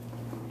bit?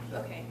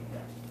 Okay.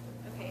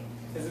 Okay.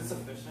 Is it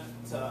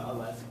sufficient to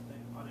allege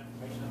something on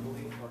information and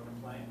belief or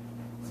complaint?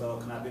 So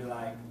can I be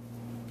like,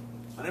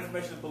 on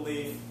information and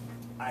belief,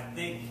 I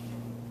think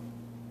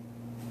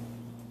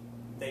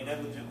they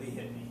negligently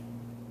hit me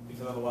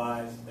because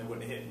otherwise they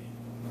wouldn't have hit me.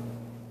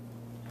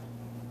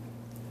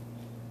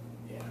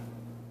 Yeah.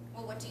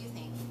 Well, what do you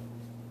think?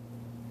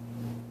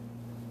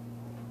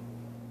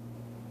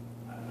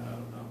 I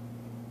don't know.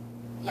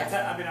 Yes.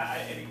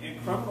 In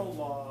criminal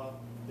law,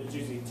 there's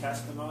usually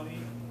testimony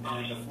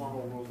and the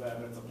formal rules of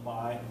evidence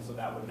apply, so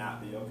that would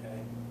not be okay.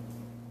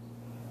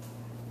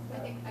 I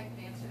think I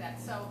can answer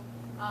that. So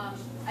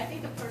I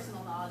think the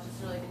personal knowledge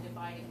is really the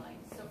dividing line.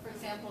 So for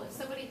example, if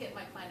somebody hit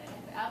my client, I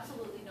have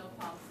absolutely no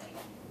problem saying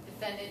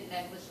defendant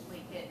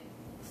negligently hit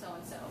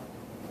so-and-so.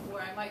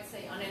 Where I might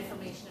say on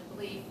information and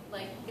belief,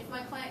 like if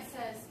my client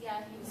says,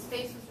 yeah, his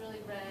face was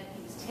really red,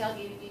 he was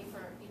tailgating me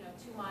for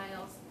 2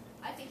 miles,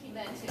 I think he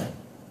meant to.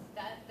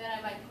 Then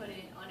I might put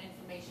it on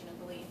information and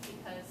belief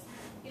because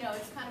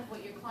it's kind of what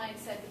your client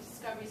said, the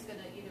discovery's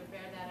going to either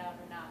bear that out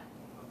or not.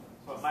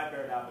 So it might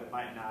bear it out, but it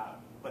might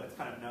not. But it's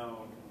kind of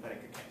known that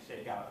it could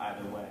shake out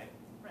either way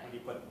Right. when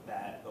you put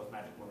those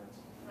magic words.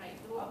 Right.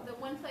 The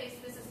one place,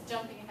 this is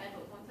jumping ahead,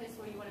 but one place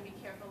where you want to be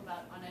careful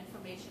about on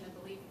information and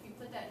belief, if you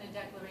put that in a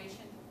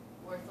declaration,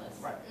 worthless.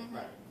 Right. Mhm.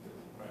 Right.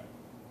 Right.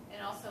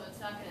 And also, it's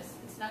not going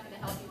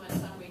to help you on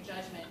summary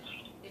judgment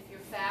if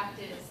your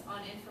fact is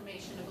on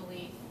information and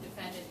belief.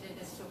 Defendant did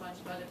this to a bunch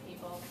of other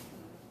people.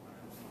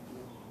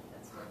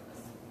 That's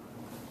worthless.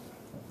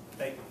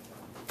 Thank you.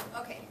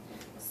 Okay,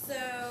 so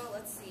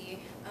let's see.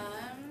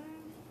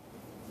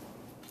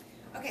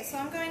 Okay, so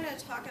I'm going to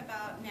talk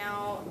about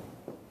now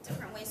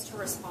different ways to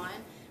respond.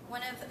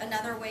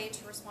 Another way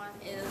to respond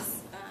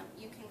is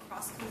you can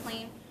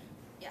cross-complain.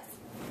 Yes?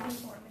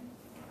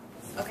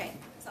 Okay,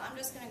 so I'm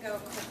just going to go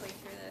quickly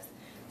through this.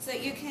 So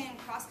you can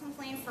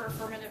cross-complain for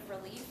affirmative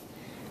relief.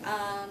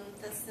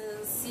 This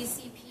is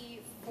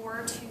CCP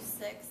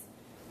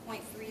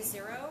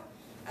 426.30.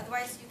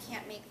 Otherwise, you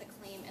can't make the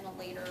claim in a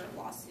later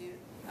lawsuit.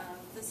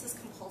 This is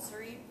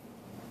compulsory.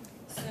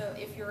 So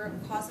if your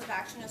cause of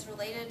action is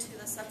related to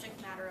the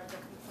subject matter of the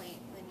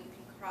complaint, then you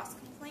can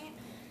cross-complain.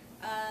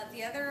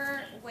 The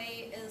other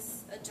way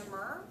is a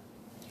demur.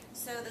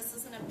 So this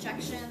is an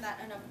objection that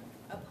an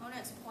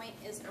opponent's point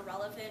is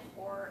irrelevant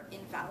or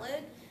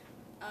invalid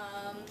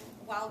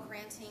while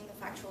granting the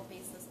factual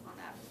basis on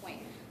that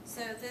point.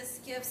 So this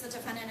gives the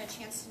defendant a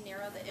chance to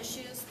narrow the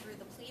issues through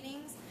the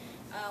pleadings,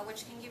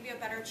 which can give you a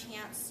better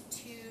chance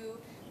to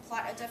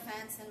plot a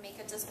defense and make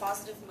a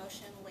dispositive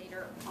motion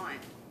later on.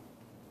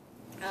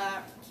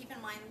 Keep in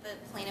mind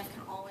that plaintiff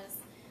can always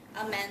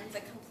amend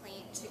the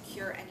complaint to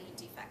cure any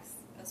defects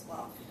as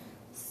well.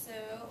 So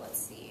let's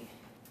see.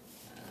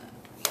 Let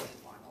me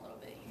move on a little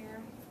bit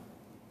here.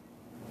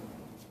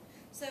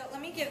 So let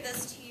me give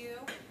this to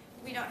you.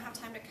 We don't have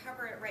time to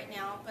cover it right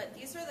now, but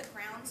these are the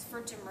grounds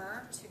for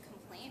demur to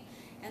complaint,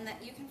 and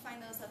that you can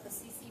find those at the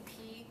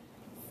CCP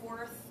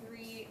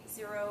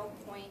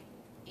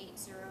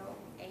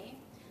 430.80A.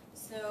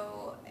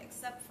 So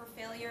except for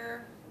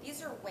failure,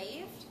 these are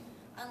waived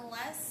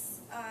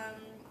unless,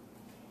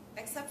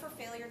 except for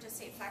failure to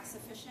state facts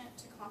sufficient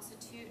to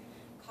constitute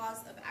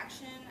cause of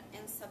action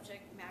and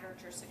subject matter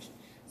jurisdiction.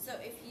 So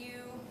if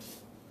you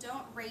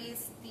don't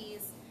raise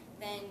these,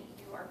 then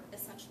you are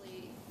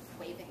essentially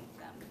waiving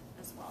them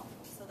as well.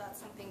 So that's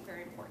something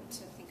very important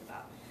to think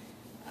about.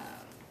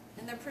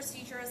 And the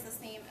procedure is the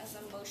same as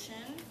a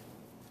motion.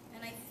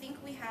 And I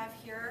think we have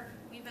here,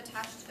 we've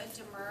attached a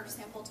demur,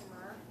 sample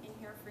demur in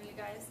here for you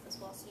guys as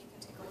well, so you can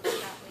take a look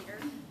at that later.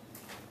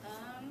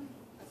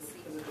 Let's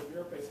see. Is it a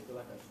demur basically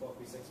like a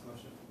 12v6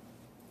 motion?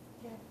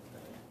 Yeah.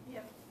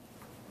 Yep.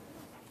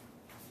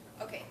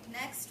 Okay,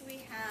 next we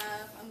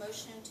have a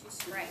motion to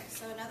strike.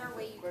 So another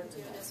way you can do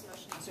it is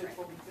motion to strike.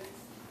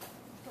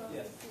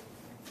 Yes.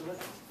 So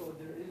let's, so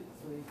there is,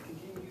 so you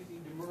continue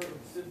using demur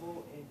in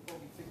civil and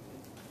 12v6 in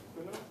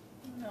criminal?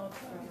 No, it's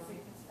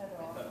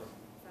federal. Oh.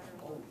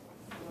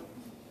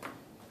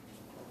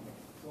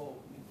 So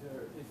is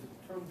the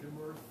term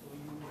demur still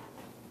used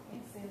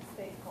It's in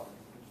state court.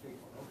 in state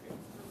court? Okay.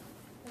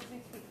 Because we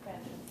speak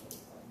Spanish in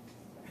state court.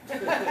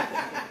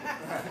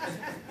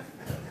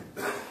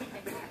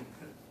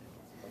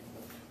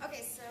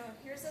 Okay, so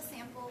here's a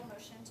sample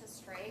motion to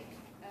strike.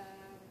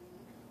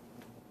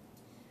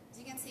 As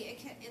you can see,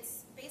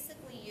 it's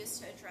basically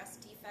used to address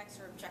defects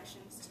or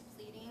objections to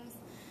pleadings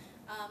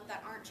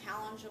that aren't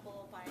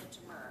challengeable by a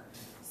demur.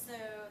 So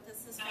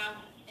this is found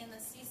in the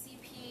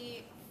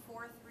CCP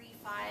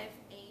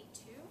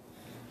 435A2.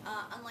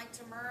 Unlike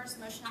demurs,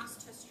 motions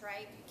to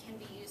strike can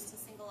be used to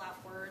single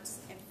out words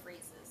and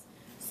phrases.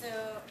 So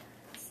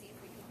let's see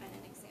if we can find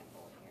an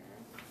example here.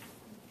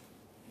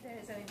 There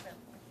is an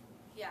example.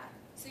 Yeah,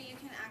 so you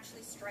can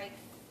actually strike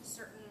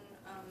certain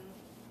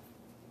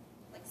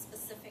like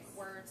specific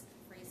words and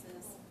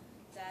phrases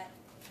that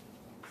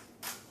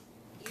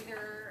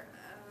either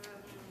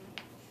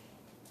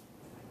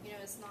you know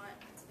it's not.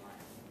 Let's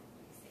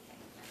see if I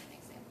can find an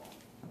example.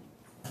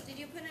 Did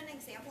you put an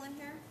example in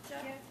here,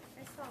 Jeff? Yeah,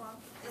 it's so long.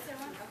 Is there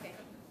one? Okay.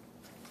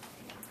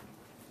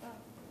 Oh.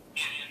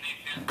 And they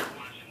said the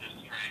motion to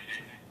strike,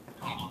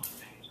 all of the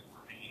things that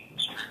were being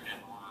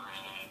stricken were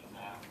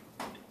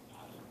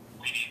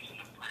pleadings in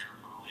the prayer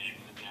for relief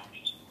of the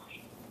damages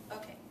portion.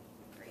 Okay,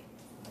 great.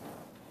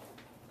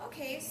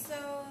 Okay,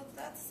 so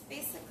that's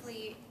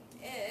basically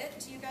it.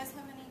 Do you guys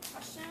have any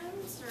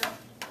questions? Or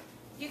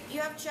you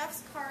have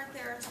Jeff's card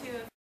there too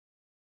if